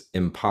that's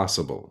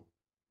impossible,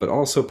 but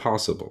also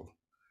possible.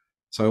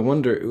 So I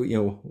wonder,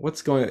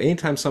 what's going on.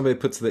 Anytime somebody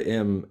puts the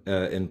 "im"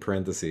 in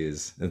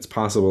parentheses, it's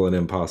possible and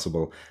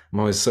impossible. I'm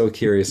always so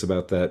curious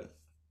about that.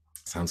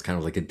 Sounds kind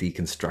of like a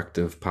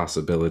deconstructive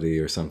possibility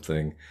or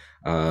something.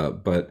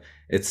 But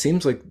it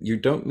seems like you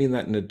don't mean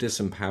that in a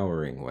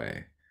disempowering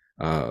way.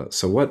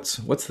 So what's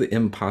the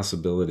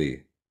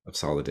impossibility of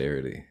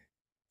solidarity?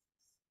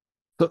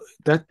 So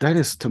that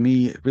is to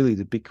me really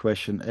the big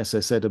question. As I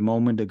said a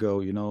moment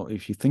ago,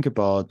 if you think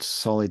about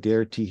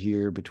solidarity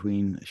here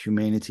between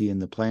humanity and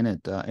the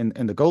planet,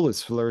 and the goal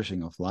is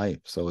flourishing of life.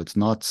 So it's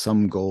not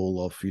some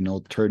goal of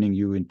turning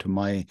you into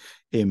my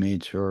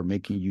image or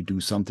making you do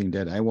something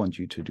that I want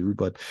you to do,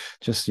 but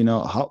just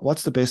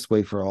what's the best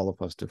way for all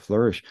of us to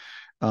flourish?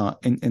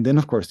 And then,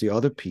 of course, the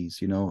other piece,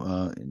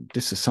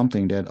 this is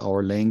something that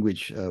our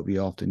language we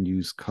often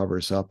use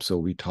covers up. So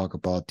we talk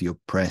about the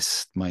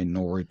oppressed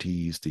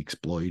minorities, the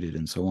exploited,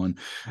 and so on.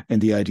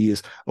 And the idea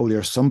is, oh, there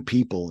are some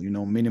people,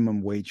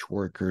 minimum wage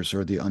workers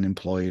or the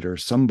unemployed or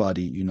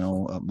somebody,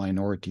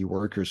 minority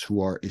workers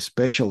who are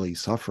especially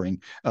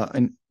suffering.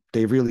 And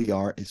they really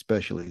are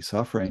especially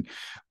suffering.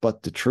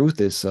 But the truth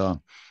is,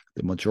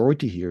 the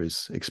majority here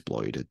is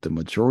exploited. The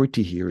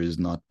majority here is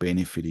not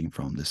benefiting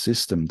from the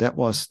system. That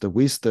was the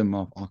wisdom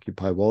of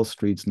Occupy Wall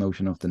Street's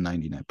notion of the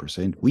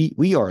 99%.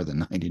 We are the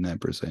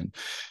 99%.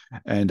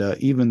 And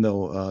even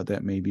though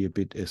that may be a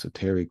bit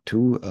esoteric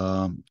too,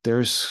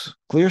 there's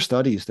clear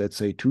studies that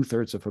say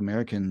 2/3 of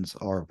Americans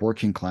are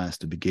working class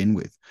to begin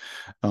with.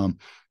 Um,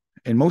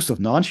 and most of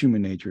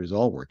non-human nature is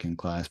all working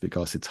class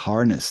because it's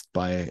harnessed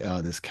by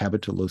this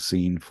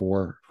Capitalocene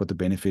for the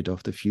benefit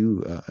of the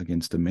few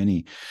against the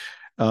many.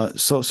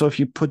 So if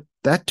you put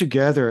that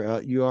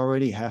together, you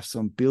already have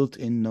some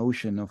built-in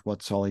notion of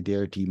what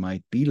solidarity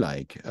might be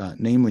like,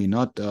 namely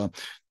not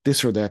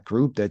this or that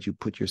group that you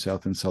put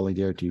yourself in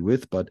solidarity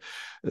with, but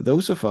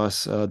those of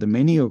us, the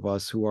many of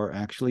us who are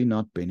actually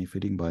not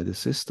benefiting by the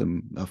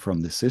system,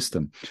 from the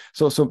system.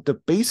 So the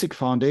basic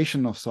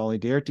foundation of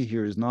solidarity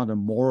here is not a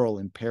moral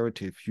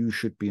imperative, you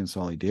should be in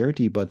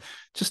solidarity, but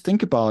just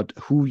think about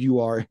who you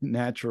are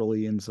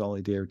naturally in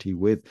solidarity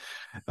with.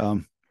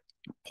 Um,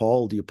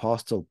 Paul the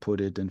apostle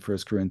put it in 1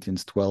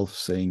 Corinthians 12,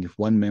 saying, if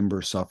one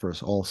member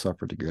suffers, all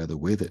suffer together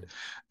with it.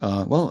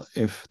 Well,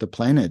 if the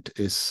planet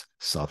is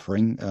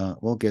suffering,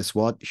 well, guess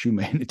what?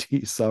 Humanity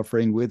is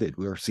suffering with it.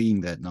 We're seeing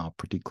that now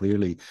pretty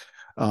clearly.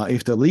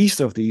 If the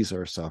least of these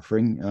are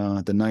suffering,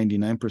 the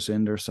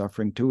 99% are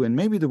suffering too. And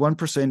maybe the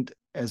 1%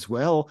 as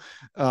well.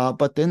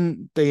 But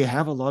then they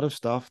have a lot of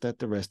stuff that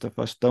the rest of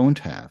us don't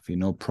have,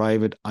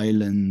 private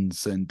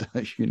islands and,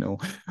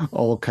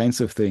 all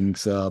kinds of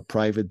things,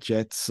 private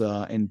jets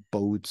and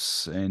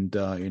boats and,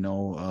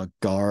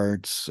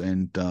 guards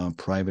and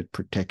private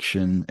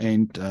protection.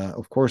 And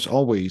of course,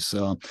 always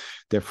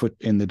their foot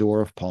in the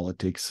door of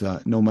politics,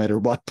 no matter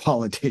what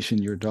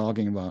politician you're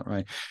talking about,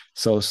 right?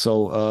 So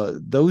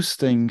those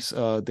things,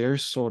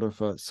 there's sort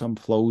of some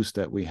flows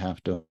that we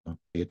have to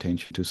pay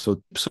attention to.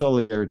 So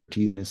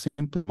solidarity in a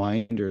simple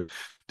reminder,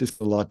 this is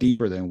a lot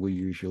deeper than we're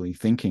usually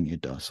thinking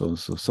it does. So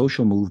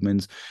social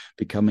movements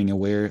becoming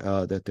aware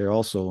that they're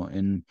also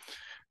in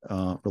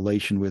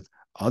relation with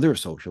other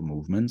social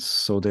movements.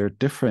 So there are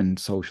different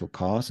social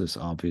causes,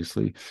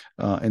 obviously.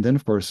 And then,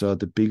 of course,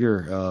 the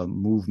bigger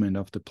movement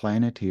of the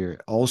planet here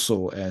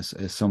also as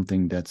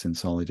something that's in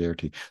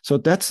solidarity. So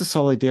that's the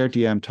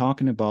solidarity I'm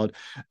talking about,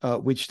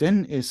 which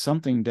then is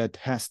something that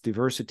has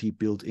diversity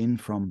built in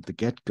from the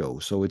get-go.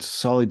 So it's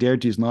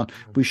solidarity is not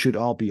we should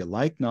all be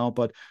alike now,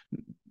 but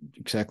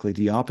exactly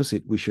the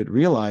opposite. We should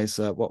realize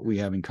what we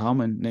have in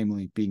common,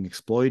 namely being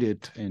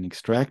exploited and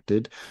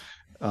extracted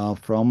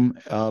from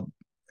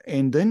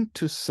and then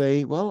to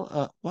say,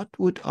 well, what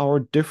would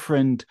our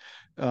different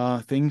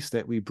things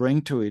that we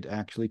bring to it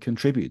actually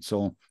contribute?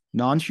 So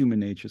non-human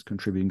nature is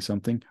contributing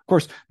something. Of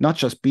course, not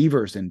just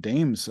beavers and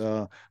dams,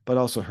 but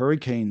also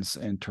hurricanes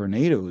and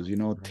tornadoes,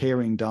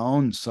 tearing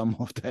down some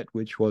of that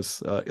which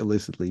was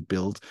illicitly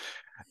built.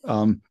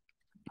 Um,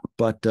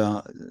 but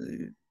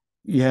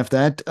you have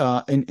that,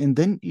 and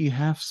then you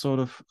have sort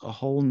of a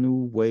whole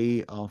new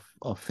way of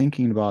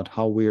thinking about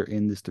how we're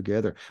in this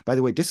together. By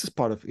the way, this is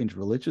part of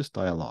interreligious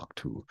dialogue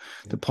too.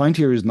 The point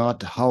here is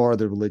not how are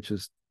the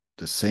religious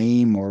the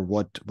same or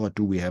what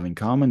do we have in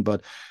common,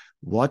 but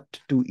what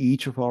do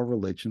each of our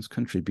religions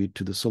contribute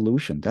to the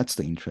solution? That's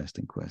the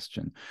interesting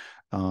question.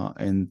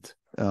 And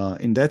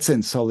in that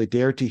sense,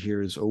 solidarity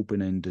here is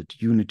open-ended.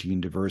 Unity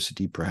and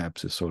diversity,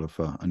 perhaps, is sort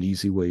of an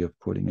easy way of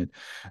putting it.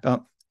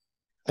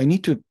 I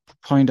need to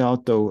point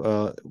out,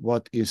 though,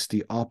 what is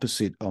the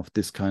opposite of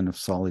this kind of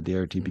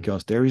solidarity,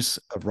 because there is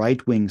a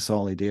right-wing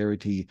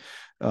solidarity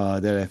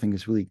that I think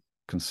is really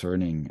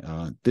concerning.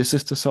 This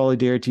is the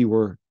solidarity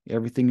where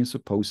everything is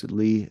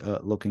supposedly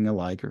looking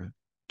alike or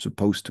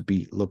supposed to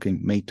be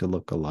made to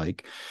look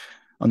alike.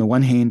 On the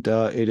one hand,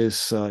 it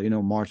is,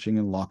 marching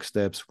in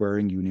locksteps,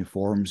 wearing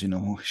uniforms,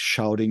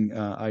 shouting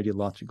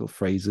ideological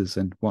phrases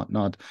and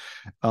whatnot,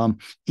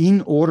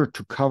 in order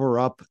to cover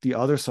up the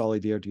other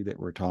solidarity that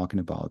we're talking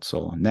about.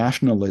 So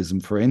nationalism,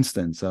 for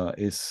instance,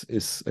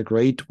 is a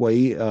great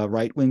way,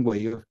 right-wing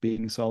way of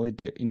being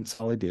in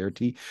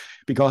solidarity,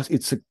 because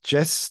it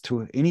suggests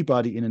to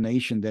anybody in a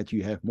nation that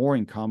you have more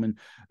in common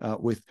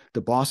with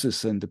the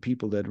bosses and the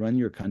people that run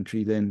your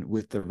country than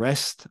with the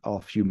rest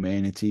of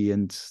humanity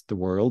and the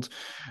world.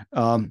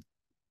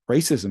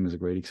 Racism is a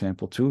great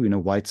example too.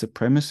 White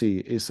supremacy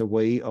is a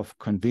way of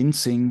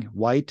convincing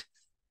white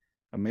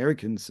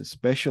Americans,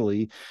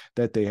 especially,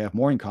 that they have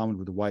more in common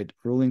with the white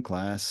ruling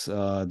class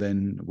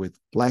than with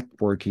black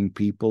working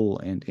people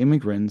and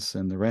immigrants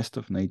and the rest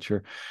of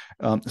nature.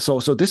 So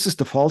this is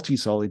the faulty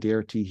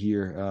solidarity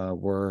here,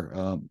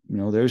 where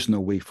there's no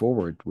way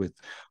forward with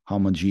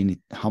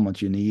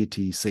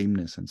homogeneity,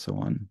 sameness, and so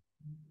on.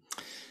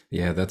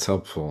 Yeah, that's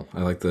helpful.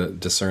 I like the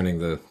discerning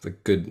the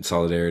good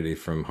solidarity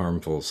from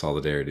harmful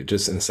solidarity,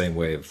 just in the same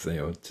way of,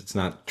 it's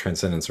not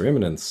transcendence or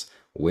immanence,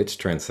 which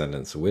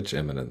transcendence, which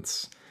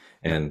immanence.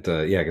 And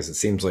yeah, because it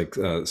seems like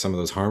some of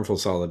those harmful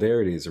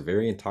solidarities are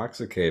very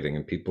intoxicating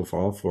and people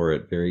fall for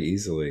it very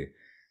easily.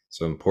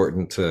 So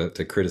important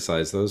to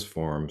criticize those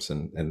forms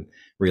and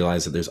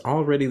realize that there's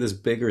already this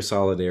bigger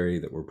solidarity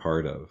that we're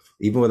part of.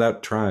 Even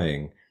without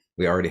trying,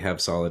 we already have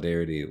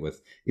solidarity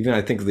with, even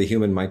I think of the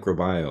human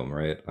microbiome,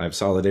 right? I have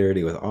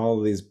solidarity with all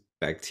of these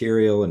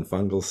bacterial and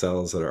fungal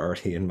cells that are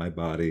already in my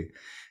body.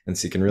 And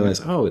so you can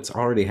realize, oh, it's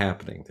already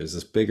happening. There's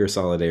this bigger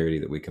solidarity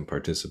that we can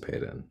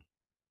participate in.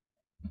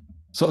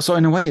 So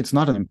in a way, it's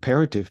not an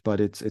imperative,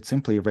 but it's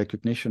simply a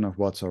recognition of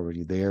what's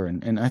already there.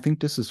 And I think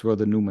this is where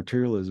the new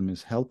materialism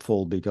is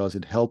helpful, because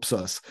it helps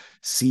us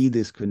see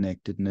this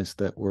connectedness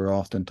that we're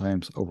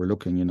oftentimes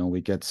overlooking.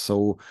 We get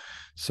so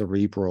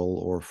cerebral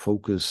or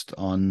focused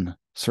on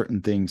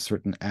certain things,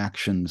 certain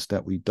actions,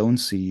 that we don't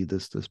see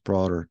this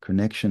broader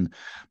connection.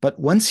 But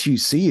once you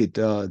see it,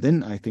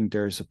 then I think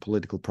there's a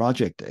political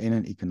project and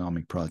an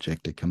economic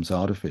project that comes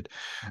out of it,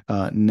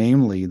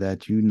 namely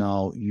that you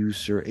now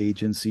use your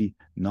agency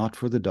not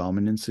for the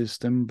dominant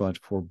system, but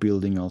for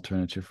building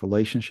alternative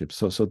relationships.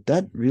 So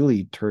that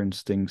really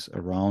turns things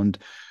around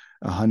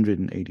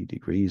 180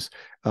 degrees.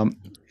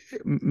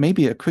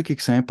 Maybe a quick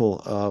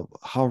example of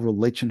how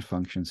religion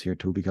functions here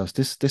too, because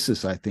this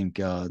is, I think,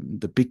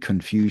 the big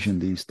confusion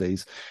these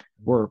days,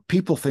 where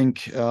people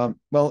think,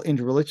 well, in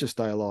the religious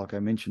dialogue, I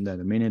mentioned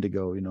that a minute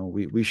ago,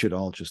 we should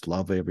all just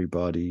love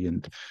everybody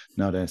and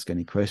not ask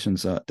any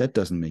questions. That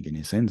doesn't make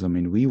any sense. I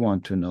mean, we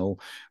want to know,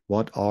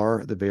 what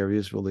are the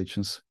various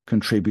religions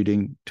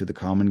contributing to the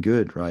common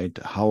good, right?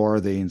 How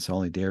are they in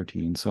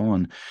solidarity and so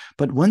on?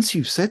 But once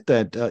you've said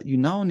that, you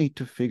now need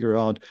to figure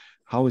out,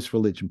 how is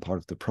religion part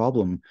of the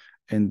problem?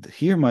 And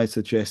here my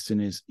suggestion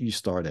is you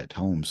start at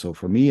home. So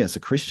for me as a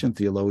Christian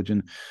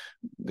theologian,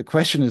 the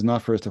question is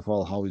not, first of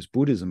all, how is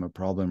Buddhism a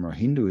problem or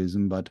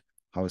Hinduism, but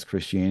how is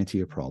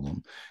Christianity a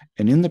problem?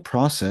 And in the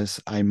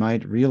process, I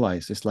might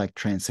realize it's like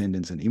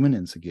transcendence and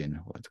immanence again,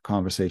 the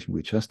conversation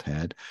we just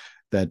had,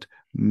 that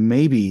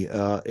maybe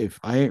if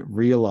I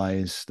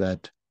realize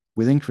that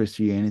within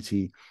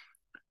Christianity,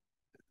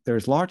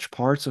 there's large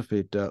parts of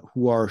it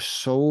who are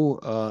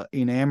so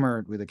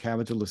enamored with the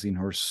Capitalocene,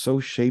 who are so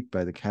shaped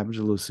by the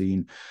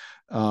Capitalocene,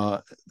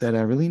 that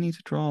I really need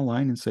to draw a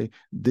line and say,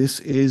 this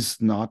is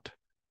not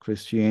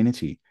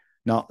Christianity.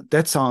 Now,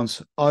 that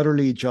sounds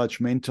utterly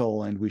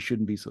judgmental, and we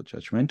shouldn't be so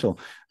judgmental.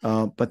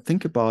 But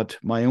think about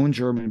my own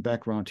German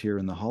background here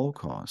in the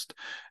Holocaust.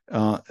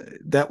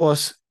 That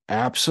was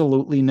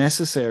absolutely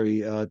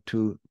necessary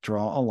to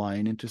draw a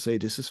line and to say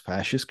this is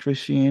fascist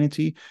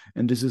Christianity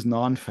and this is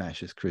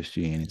non-fascist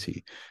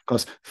Christianity,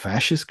 because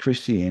fascist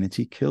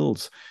Christianity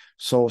kills.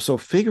 So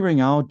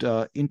figuring out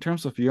in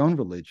terms of your own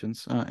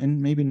religions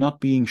and maybe not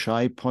being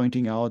shy,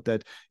 pointing out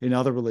that in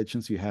other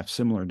religions you have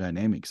similar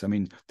dynamics. I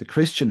mean, the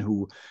Christian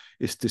who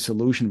is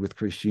disillusioned with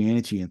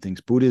Christianity and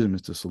thinks Buddhism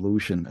is the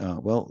solution,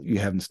 well, you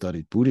haven't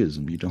studied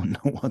Buddhism. You don't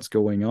know what's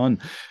going on.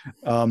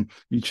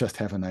 You just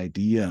have an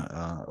idea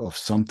of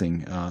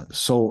something.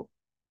 So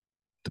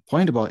the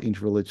point about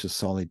interreligious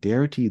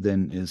solidarity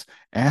then is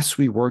as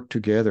we work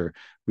together,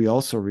 we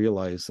also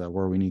realize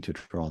where we need to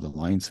draw the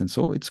lines. And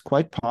so it's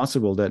quite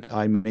possible that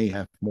I may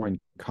have more in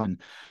common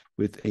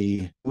with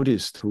a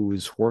Buddhist who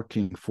is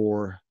working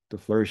for the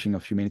flourishing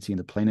of humanity and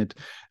the planet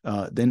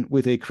than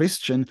with a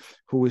Christian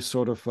who is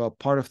sort of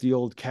part of the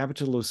old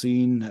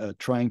Capitalocene,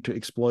 trying to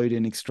exploit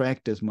and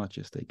extract as much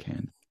as they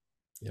can.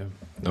 Yeah,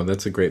 no,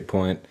 that's a great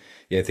point.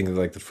 Yeah, I think of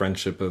like the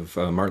friendship of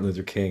Martin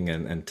Luther King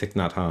and Thich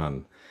Nhat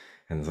Hanh.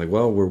 And it's like,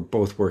 well, we're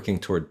both working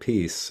toward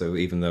peace. So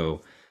even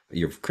though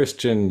you're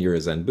Christian, you're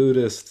a Zen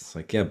Buddhist, it's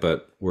like, yeah,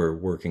 but we're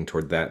working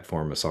toward that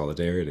form of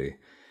solidarity.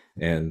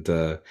 And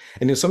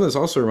some of this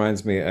also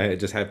reminds me, I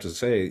just have to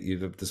say, you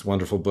have this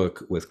wonderful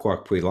book with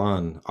Kwok Pui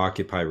Lan,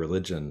 Occupy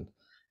Religion.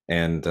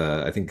 And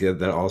I think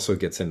that also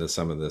gets into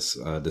some of this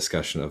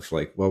discussion of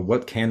like, well,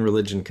 what can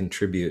religion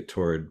contribute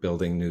toward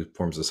building new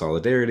forms of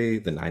solidarity,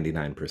 the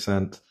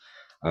 99%?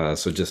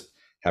 So just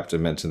have to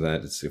mention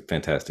that it's a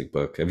fantastic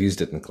book. I've used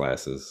it in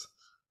classes.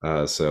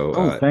 Oh,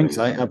 thanks.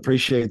 I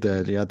appreciate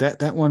that. Yeah,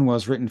 that one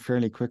was written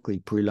fairly quickly.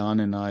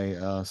 Puilan and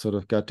I sort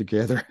of got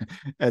together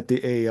at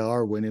the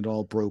AAR when it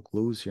all broke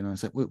loose. You know, I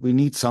said we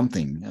need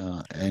something,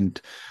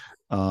 and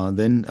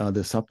then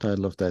the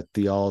subtitle of that,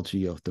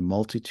 Theology of the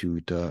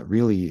Multitude,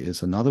 really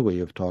is another way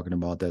of talking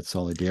about that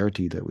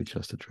solidarity that we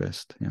just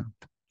addressed. Yeah.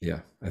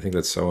 Yeah, I think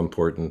that's so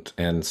important.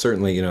 And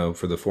certainly,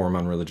 for the Forum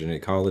on Religion and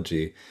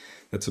Ecology,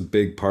 that's a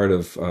big part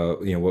of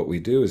what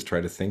we do is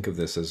try to think of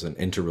this as an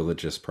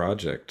interreligious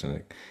project, and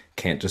it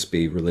can't just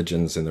be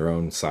religions in their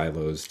own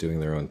silos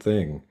doing their own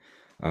thing.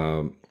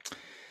 Um,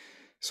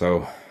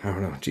 so I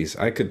don't know, geez,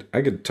 I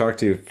could talk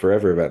to you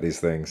forever about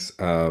these things.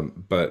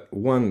 But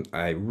one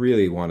I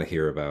really want to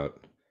hear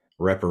about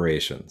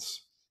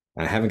reparations.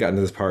 I haven't gotten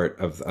to this part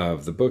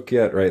of the book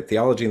yet, right?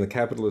 Theology in the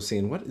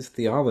Capitalocene. What is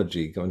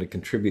theology going to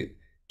contribute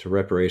to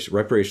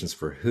reparations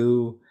for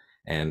who?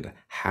 And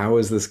how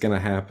is this going to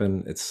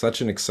happen? It's such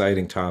an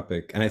exciting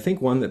topic, and I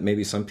think one that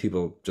maybe some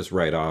people just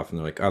write off, and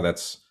they're like, "Oh,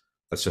 that's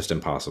just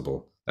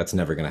impossible. That's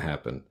never going to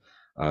happen."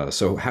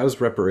 So, how's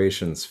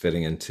reparations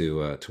fitting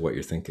into to what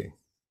you're thinking?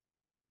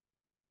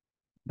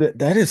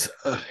 That is,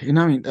 I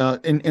mean,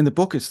 in the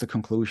book, it's the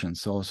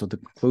conclusions. So the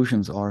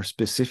conclusions are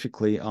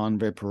specifically on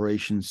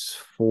reparations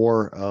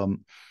for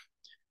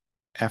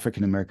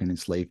African American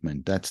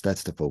enslavement. That's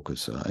the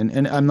focus.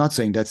 And I'm not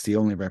saying that's the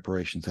only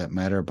reparations that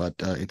matter, but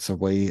it's a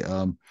way.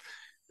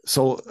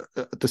 So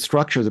the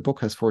structure, the book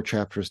has 4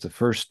 chapters. The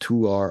first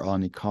 2 are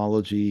on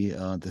ecology.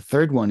 The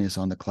third one is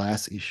on the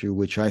class issue,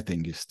 which I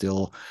think is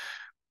still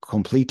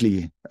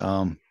completely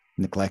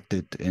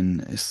neglected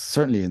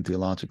certainly in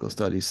theological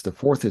studies. The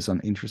fourth is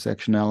on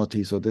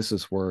intersectionality. So this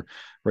is where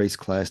race,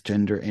 class,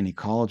 gender, and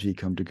ecology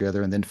come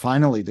together. And then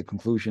finally, the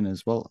conclusion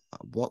is, well,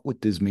 what would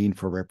this mean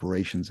for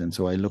reparations? And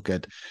so I look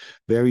at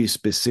very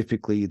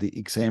specifically the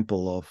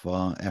example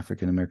of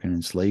African American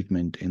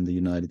enslavement in the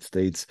United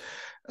States.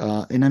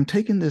 And I'm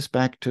taking this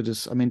back to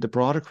this. I mean, the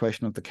broader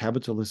question of the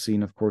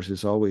Capitalocene, of course,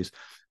 is always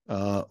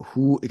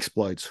who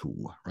exploits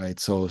who, right?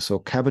 So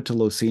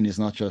Capitalocene is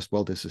not just,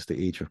 well, this is the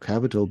age of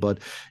capital, but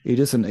it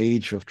is an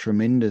age of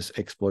tremendous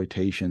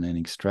exploitation and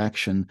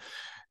extraction,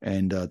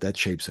 and that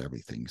shapes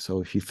everything.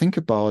 So if you think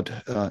about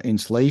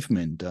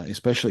enslavement,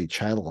 especially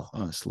chattel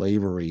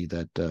slavery,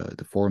 that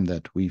the form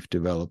that we've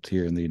developed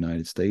here in the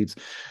United States,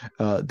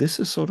 this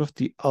is sort of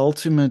the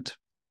ultimate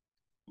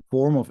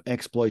form of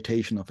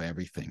exploitation of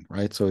everything,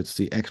 right? So it's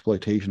the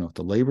exploitation of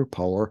the labor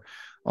power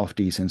of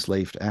these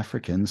enslaved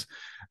Africans.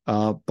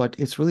 But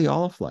it's really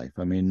all of life.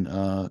 I mean,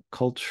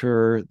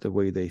 culture, the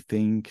way they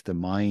think, the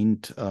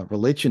mind,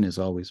 religion is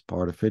always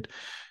part of it.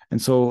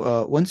 And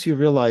so once you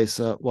realize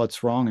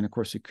what's wrong, and of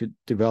course, you could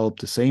develop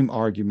the same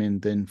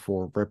argument then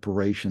for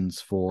reparations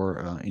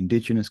for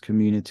indigenous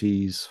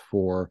communities,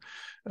 for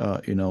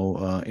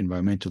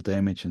environmental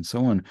damage, and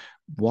so on.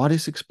 What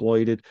is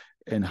exploited,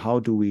 and how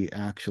do we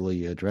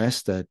actually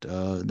address that?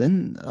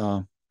 Then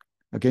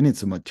again,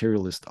 it's a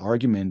materialist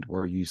argument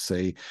where you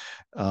say,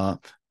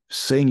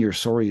 saying you're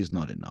sorry is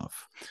not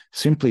enough.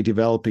 Simply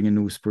developing a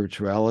new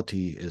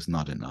spirituality is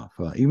not enough,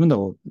 even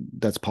though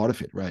that's part of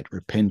it, right?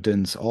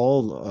 Repentance,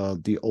 all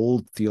the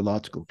old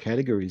theological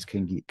categories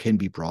can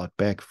be brought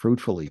back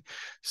fruitfully.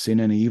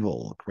 Sin and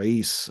evil,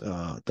 grace,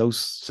 those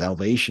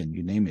salvation,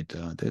 you name it,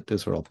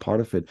 those are all part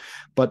of it.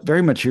 But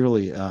very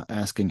materially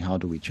asking, how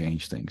do we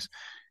change things?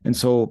 And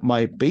so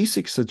my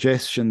basic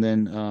suggestion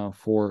then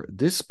for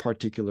this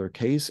particular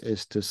case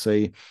is to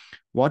say,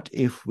 what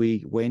if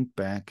we went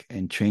back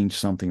and changed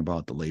something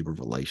about the labor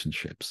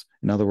relationships?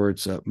 In other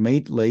words,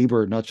 made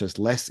labor not just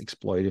less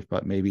exploitive,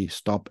 but maybe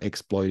stop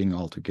exploiting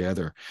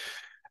altogether.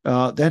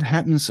 That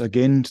happens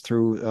again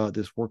through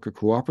this worker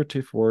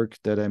cooperative work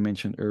that I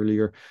mentioned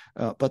earlier.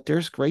 But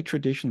there's great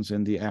traditions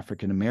in the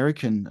African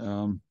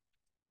American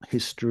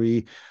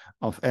history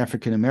of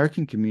African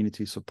American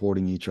communities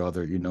supporting each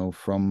other,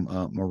 from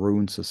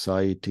maroon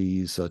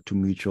societies to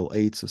mutual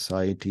aid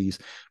societies,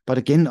 but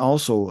again,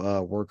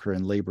 also worker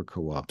and labor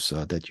co-ops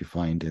that you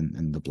find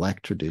in the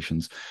Black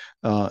traditions.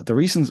 The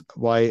reasons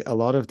why a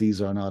lot of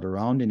these are not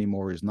around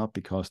anymore is not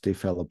because they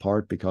fell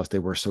apart, because they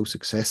were so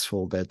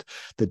successful that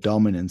the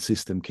dominant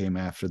system came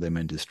after them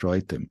and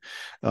destroyed them.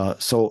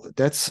 So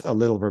that's a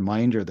little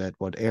reminder that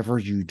whatever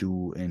you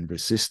do in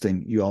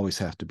resisting, you always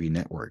have to be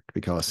networked,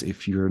 because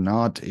if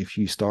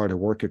you start a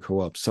worker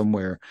co-op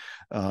somewhere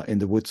in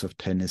the woods of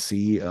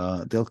Tennessee,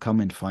 they'll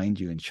come and find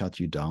you and shut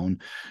you down.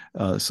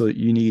 So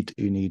you need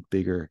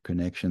bigger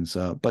connections.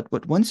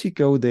 But once you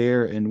go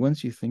there and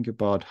once you think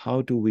about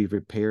how do we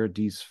repair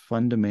these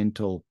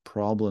fundamental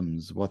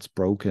problems, what's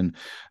broken,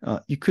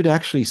 you could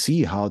actually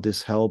see how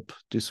this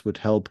would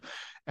help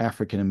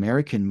African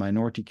American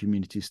minority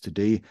communities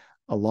today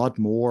a lot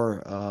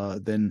more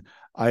than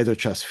either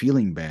just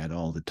feeling bad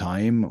all the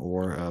time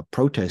or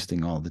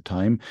protesting all the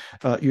time.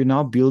 You're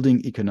now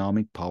building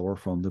economic power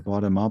from the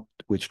bottom up,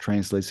 which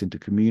translates into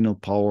communal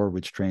power,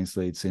 which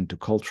translates into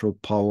cultural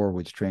power,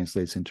 which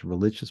translates into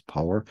religious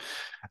power.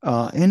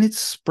 And it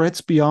spreads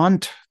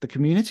beyond the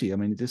community. I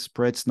mean, this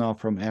spreads now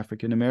from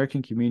African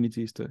American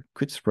communities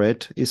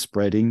is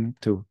spreading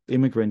to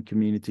immigrant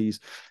communities,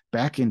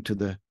 back into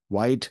the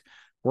white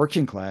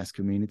working class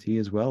community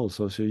as well.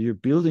 So you're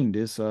building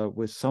this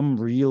with some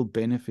real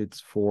benefits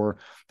for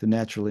the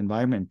natural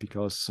environment,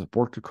 because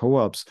worker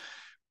co-ops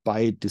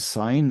by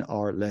design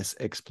are less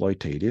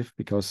exploitative,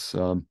 because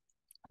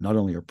not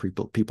only are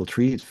people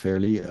treated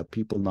fairly,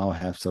 people now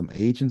have some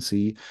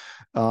agency,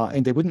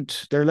 and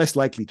they're less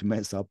likely to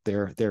mess up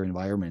their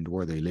environment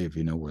where they live,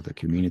 where the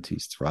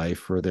communities thrive,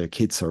 where their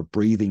kids are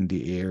breathing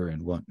the air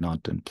and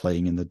whatnot and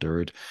playing in the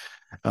dirt.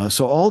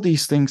 So all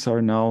these things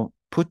are now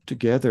put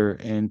together,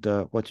 and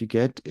what you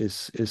get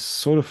is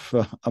sort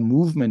of a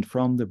movement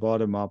from the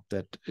bottom up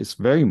that is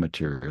very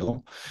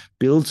material,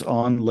 builds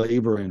on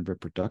labor and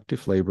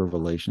reproductive labor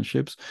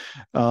relationships,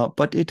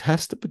 but it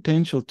has the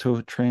potential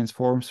to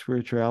transform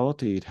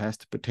spirituality. It has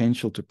the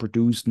potential to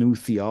produce new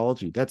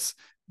theology. That's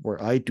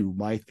where I do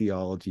my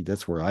theology.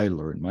 That's where I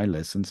learn my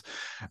lessons,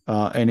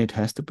 and it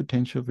has the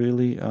potential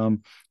really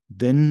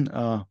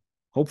then.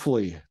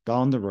 Hopefully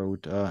down the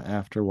road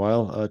after a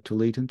while to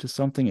lead into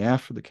something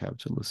after the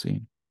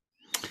Capitalocene.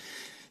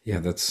 Yeah,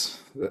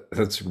 that's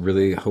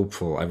really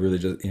hopeful. I really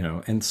just,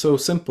 and so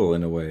simple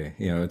in a way.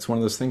 It's one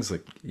of those things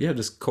like, yeah,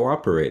 just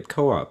cooperate,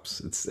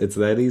 co-ops. It's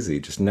that easy.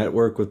 Just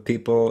network with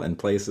people and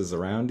places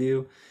around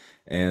you.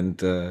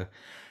 And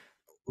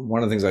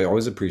one of the things I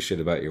always appreciate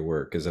about your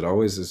work is it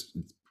always is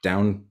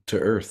down to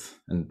earth.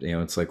 And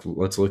it's like,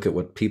 let's look at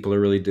what people are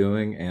really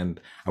doing. And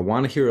I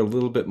want to hear a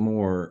little bit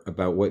more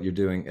about what you're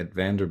doing at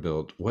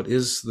Vanderbilt. What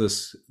is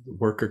this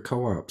worker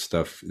co-op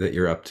stuff that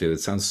you're up to? It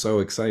sounds so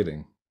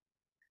exciting.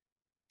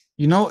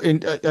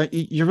 And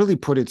you really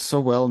put it so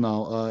well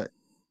now.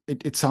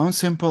 It sounds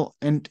simple,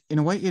 and in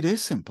a way, it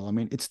is simple. I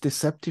mean, it's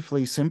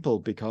deceptively simple,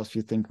 because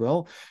you think,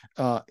 well,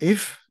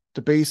 if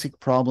the basic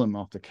problem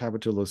of the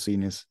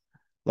Capitalocene is,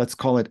 let's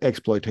call it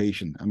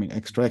exploitation. I mean,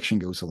 extraction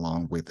goes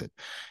along with it.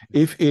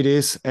 If it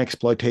is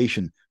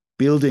exploitation,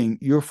 building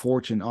your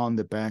fortune on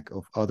the back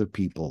of other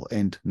people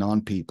and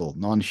non-people,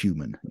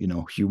 non-human,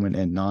 human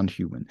and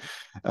non-human.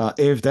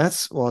 If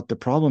that's what the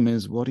problem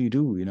is, what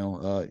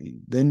do?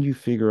 Then you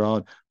figure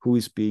out who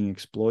is being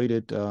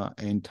exploited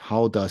and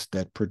how does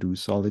that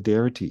produce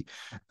solidarity.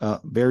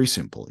 Very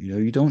simple.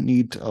 You don't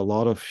need a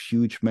lot of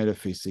huge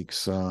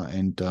metaphysics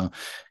and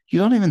you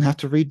don't even have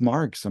to read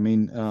Marx. I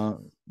mean,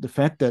 the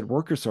fact that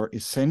workers are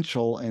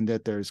essential and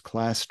that there is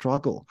class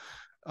struggle.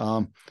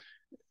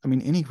 I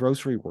mean, any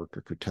grocery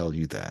worker could tell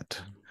you that.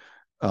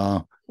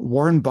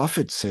 Warren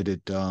Buffett said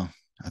it.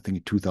 I think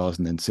in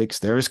 2006.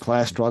 There is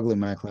class struggle in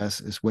my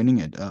class is winning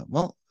it.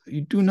 Well,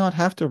 you do not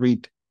have to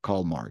read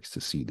Karl Marx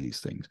to see these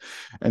things.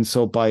 And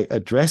so by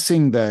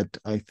addressing that,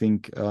 I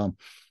think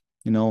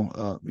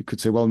we could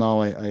say, well,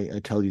 now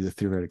I tell you the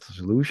theoretical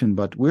solution,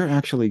 but we're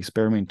actually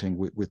experimenting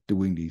with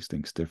doing these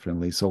things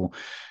differently. So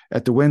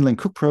at the Wendland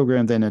Cook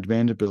program, then at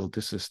Vanderbilt,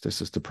 this is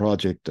the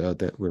project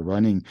that we're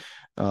running,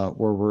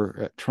 where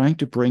we're trying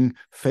to bring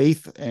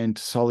faith and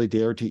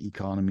solidarity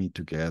economy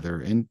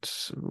together. And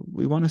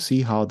we want to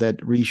see how that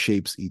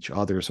reshapes each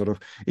other. Sort of,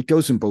 it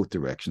goes in both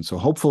directions. So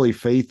hopefully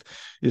faith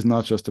is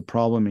not just a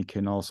problem. It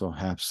can also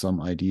have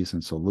some ideas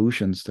and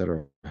solutions that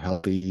are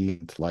healthy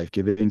and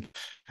life-giving.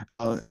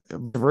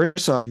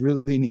 Versa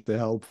really need the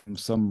help from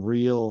some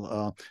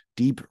real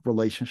deep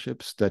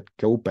relationships that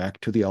go back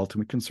to the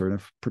ultimate concern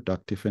of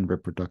productive and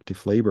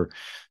reproductive labor.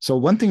 So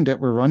one thing that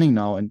we're running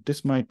now, and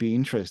this might be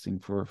interesting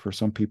for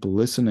some people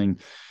listening,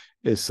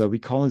 is we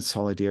call it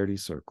solidarity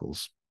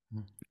circles.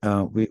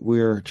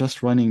 We're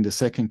just running the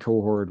second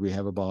cohort. We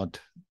have about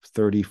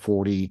 30,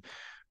 40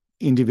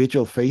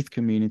 individual faith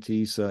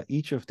communities.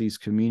 Each of these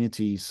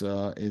communities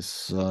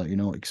is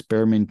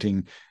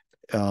experimenting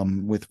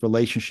with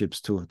relationships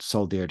to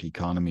solidarity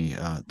economy.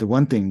 The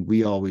one thing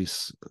we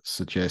always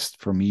suggest,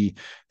 for me,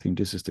 I think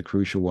this is the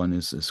crucial one,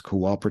 is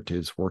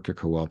cooperatives, worker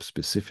co-ops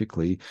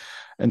specifically.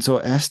 And so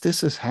as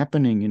this is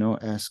happening,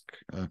 as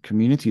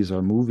communities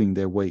are moving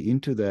their way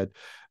into that,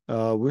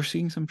 we're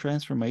seeing some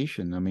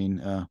transformation. I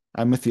mean,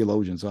 I'm a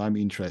theologian, so I'm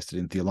interested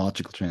in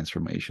theological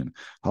transformation.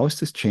 How is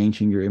this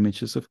changing your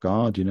images of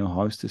God?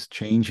 How is this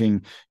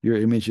changing your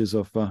images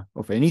of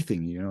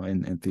anything?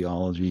 In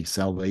theology,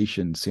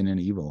 salvation, sin and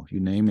evil, you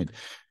name it.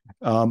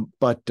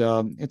 But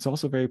it's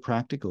also very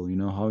practical.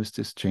 How is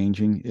this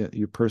changing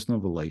your personal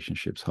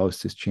relationships? How is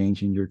this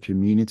changing your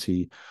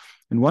community?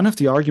 And one of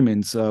the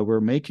arguments we're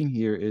making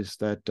here is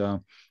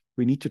that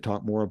we need to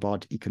talk more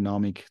about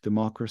economic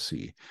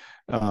democracy.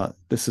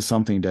 This is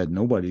something that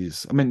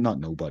not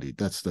nobody,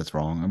 that's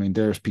wrong. I mean,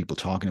 there's people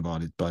talking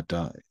about it, but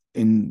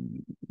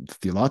in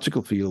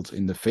theological fields,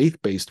 in the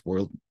faith-based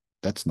world,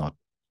 that's not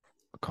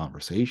a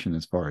conversation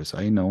as far as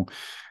I know.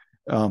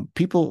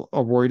 People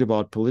are worried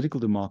about political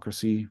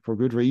democracy for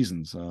good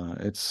reasons.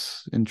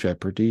 It's in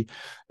jeopardy.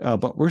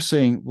 But we're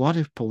saying, what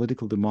if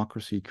political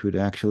democracy could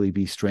actually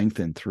be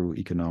strengthened through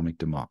economic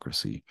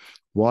democracy?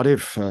 What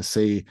if,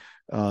 say,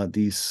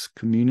 these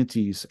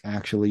communities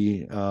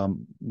actually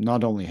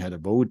not only had a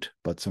vote,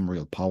 but some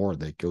real power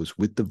that goes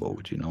with the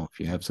vote? If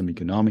you have some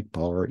economic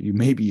power, you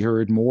may be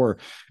heard more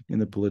in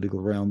the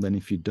political realm than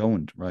if you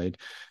don't, right?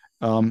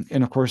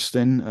 And of course,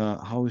 then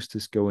how is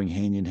this going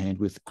hand in hand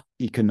with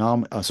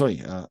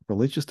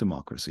religious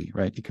democracy,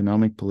 right?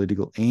 Economic,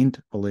 political, and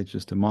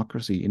religious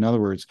democracy. In other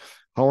words,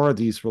 how are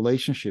these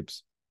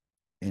relationships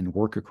in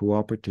worker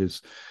cooperatives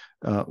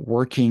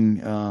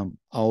working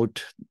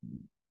out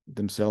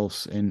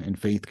themselves in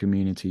faith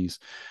communities?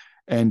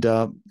 And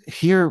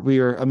here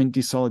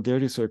these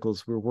solidarity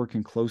circles, we're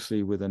working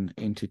closely with an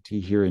entity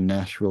here in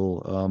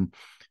Nashville,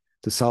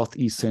 the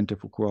Southeast Center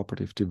for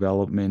Cooperative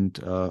Development.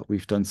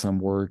 We've done some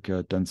work,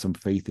 done some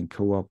faith and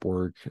co-op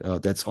work.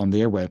 That's on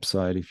their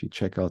website. If you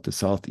check out the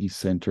Southeast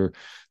Center,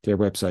 their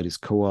website is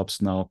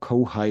co-opsnow,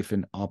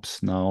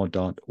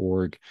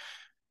 co-opsnow.org.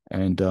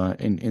 And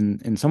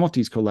in some of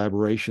these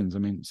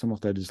collaborations, some of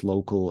that is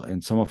local,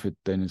 and some of it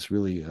then is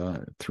really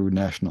through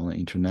national and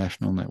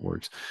international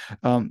networks.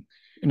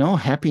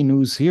 Happy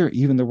news here.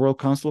 Even the World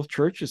Council of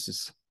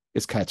Churches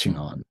is catching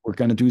on. We're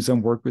going to do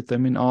some work with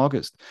them in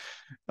August.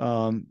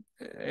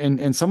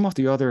 And some of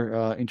the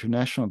other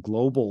international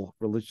global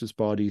religious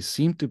bodies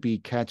seem to be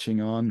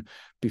catching on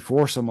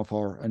before some of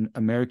our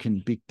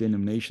American big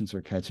denominations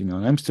are catching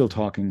on. I'm still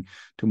talking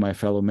to my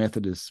fellow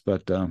Methodists,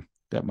 but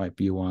that might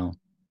be a while.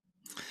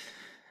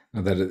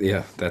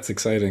 That's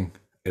exciting.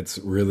 It's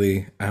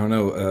really, I don't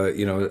know,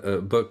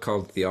 a book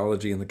called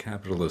Theology in the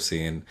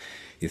Capitalocene.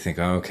 You think,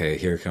 oh, okay,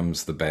 here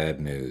comes the bad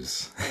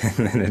news.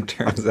 And then it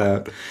turns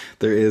out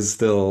there is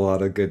still a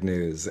lot of good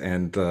news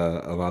and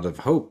a lot of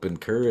hope and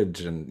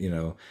courage. And,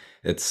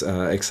 it's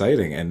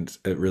exciting. And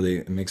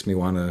it makes me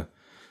want to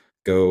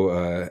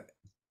go,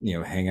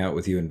 hang out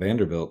with you in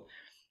Vanderbilt.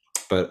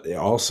 But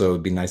also,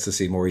 it'd be nice to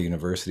see more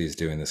universities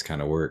doing this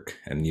kind of work,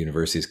 and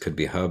universities could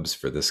be hubs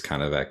for this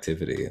kind of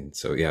activity. And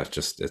so, yeah,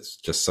 it's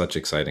just such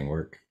exciting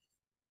work.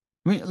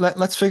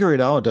 Let's figure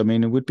it out. It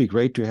would be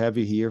great to have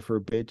you here for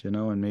a bit,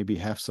 and maybe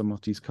have some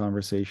of these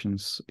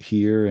conversations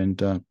here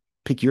and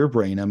pick your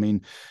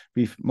brain.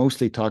 We've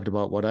mostly talked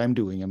about what I'm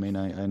doing.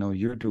 I know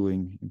you're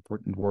doing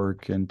important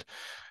work, and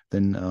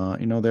then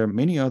there are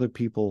many other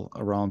people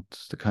around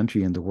the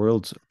country and the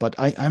world. But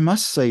I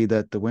must say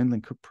that the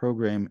Wendland Cook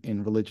program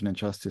in religion and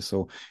justice,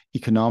 so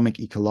economic,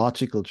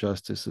 ecological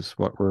justice, is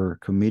what we're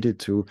committed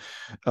to.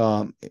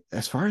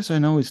 As far as I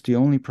know, it's the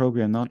only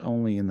program, not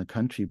only in the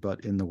country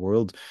but in the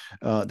world,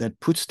 that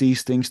puts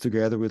these things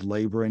together with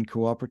labor and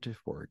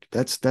cooperative work.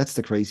 That's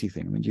the crazy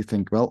thing. When you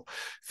think, well,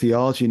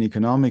 theology and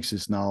economics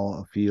is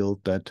now a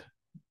field that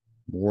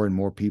more and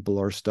more people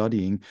are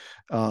studying,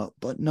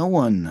 but no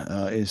one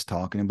is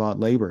talking about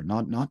labor.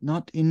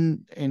 Not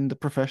in the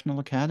professional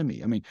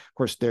academy. I mean, of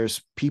course,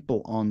 there's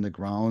people on the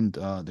ground.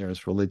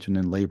 There's religion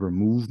and labor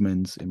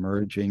movements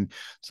emerging.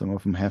 Some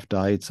of them have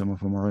died. Some of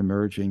them are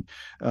emerging.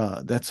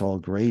 That's all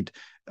great.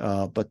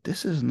 But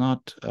this is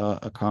not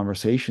a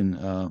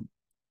conversation.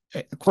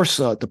 Of course,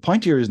 the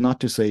point here is not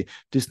to say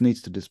this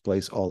needs to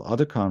displace all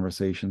other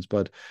conversations,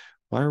 but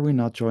why are we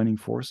not joining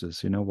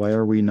forces? Why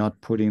are we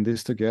not putting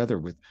this together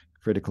with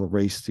critical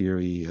race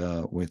theory,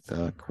 with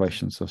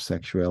questions of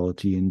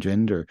sexuality and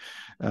gender?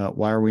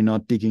 Why are we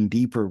not digging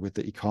deeper with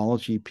the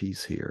ecology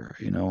piece here?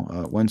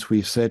 Once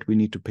we've said we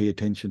need to pay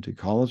attention to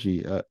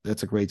ecology,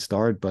 that's a great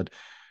start, but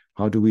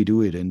how do we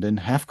do it? And then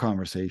have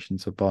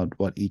conversations about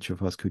what each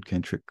of us could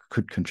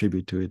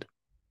contribute to it.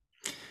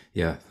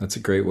 Yeah, that's a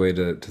great way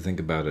to think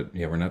about it.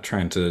 Yeah, we're not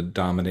trying to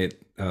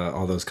dominate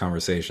all those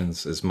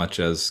conversations as much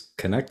as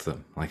connect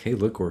them. Like, hey,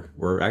 look,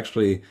 we're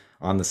actually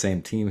on the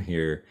same team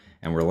here,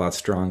 and we're a lot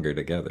stronger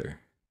together.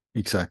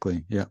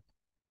 Exactly. Yeah.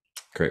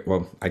 Great.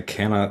 Well, I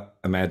cannot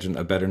imagine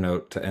a better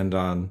note to end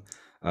on.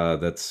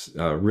 That's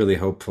really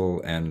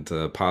hopeful and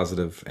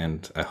positive,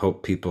 and I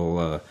hope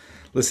people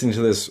listening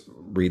to this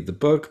read the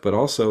book, but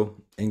also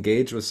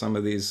engage with some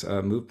of these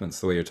movements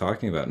the way you're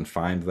talking about, and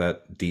find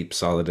that deep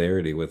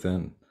solidarity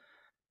within.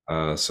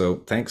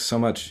 So thanks so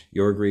much,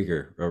 Jorg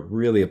Rieger.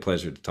 Really a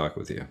pleasure to talk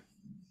with you.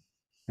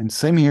 And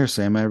same here,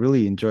 Sam. I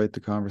really enjoyed the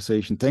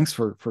conversation. Thanks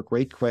for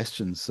great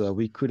questions.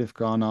 We could have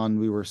gone on.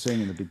 We were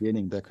saying in the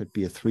beginning that could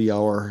be a 3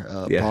 hour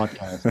Yeah.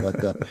 podcast,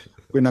 but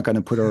we're not going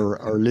to put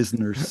our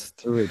listeners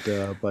through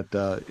it. But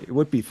it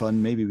would be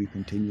fun. Maybe we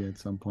continue at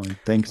some point.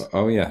 Thanks.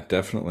 Oh yeah,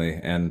 definitely.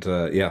 And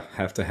yeah,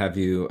 have to have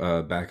you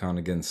back on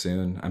again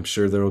soon. I'm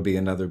sure there will be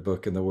another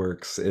book in the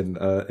works in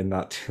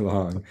not too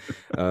long.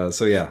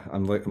 So yeah,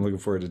 I'm looking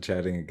forward to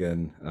chatting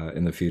again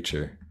in the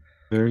future.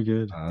 Very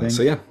good. So Thanks.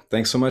 yeah,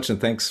 thanks so much, and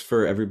thanks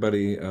for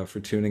everybody for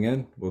tuning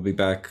in. We'll be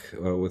back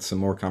with some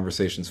more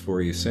conversations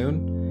for you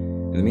soon.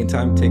 In the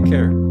meantime, take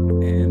care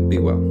and be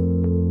well.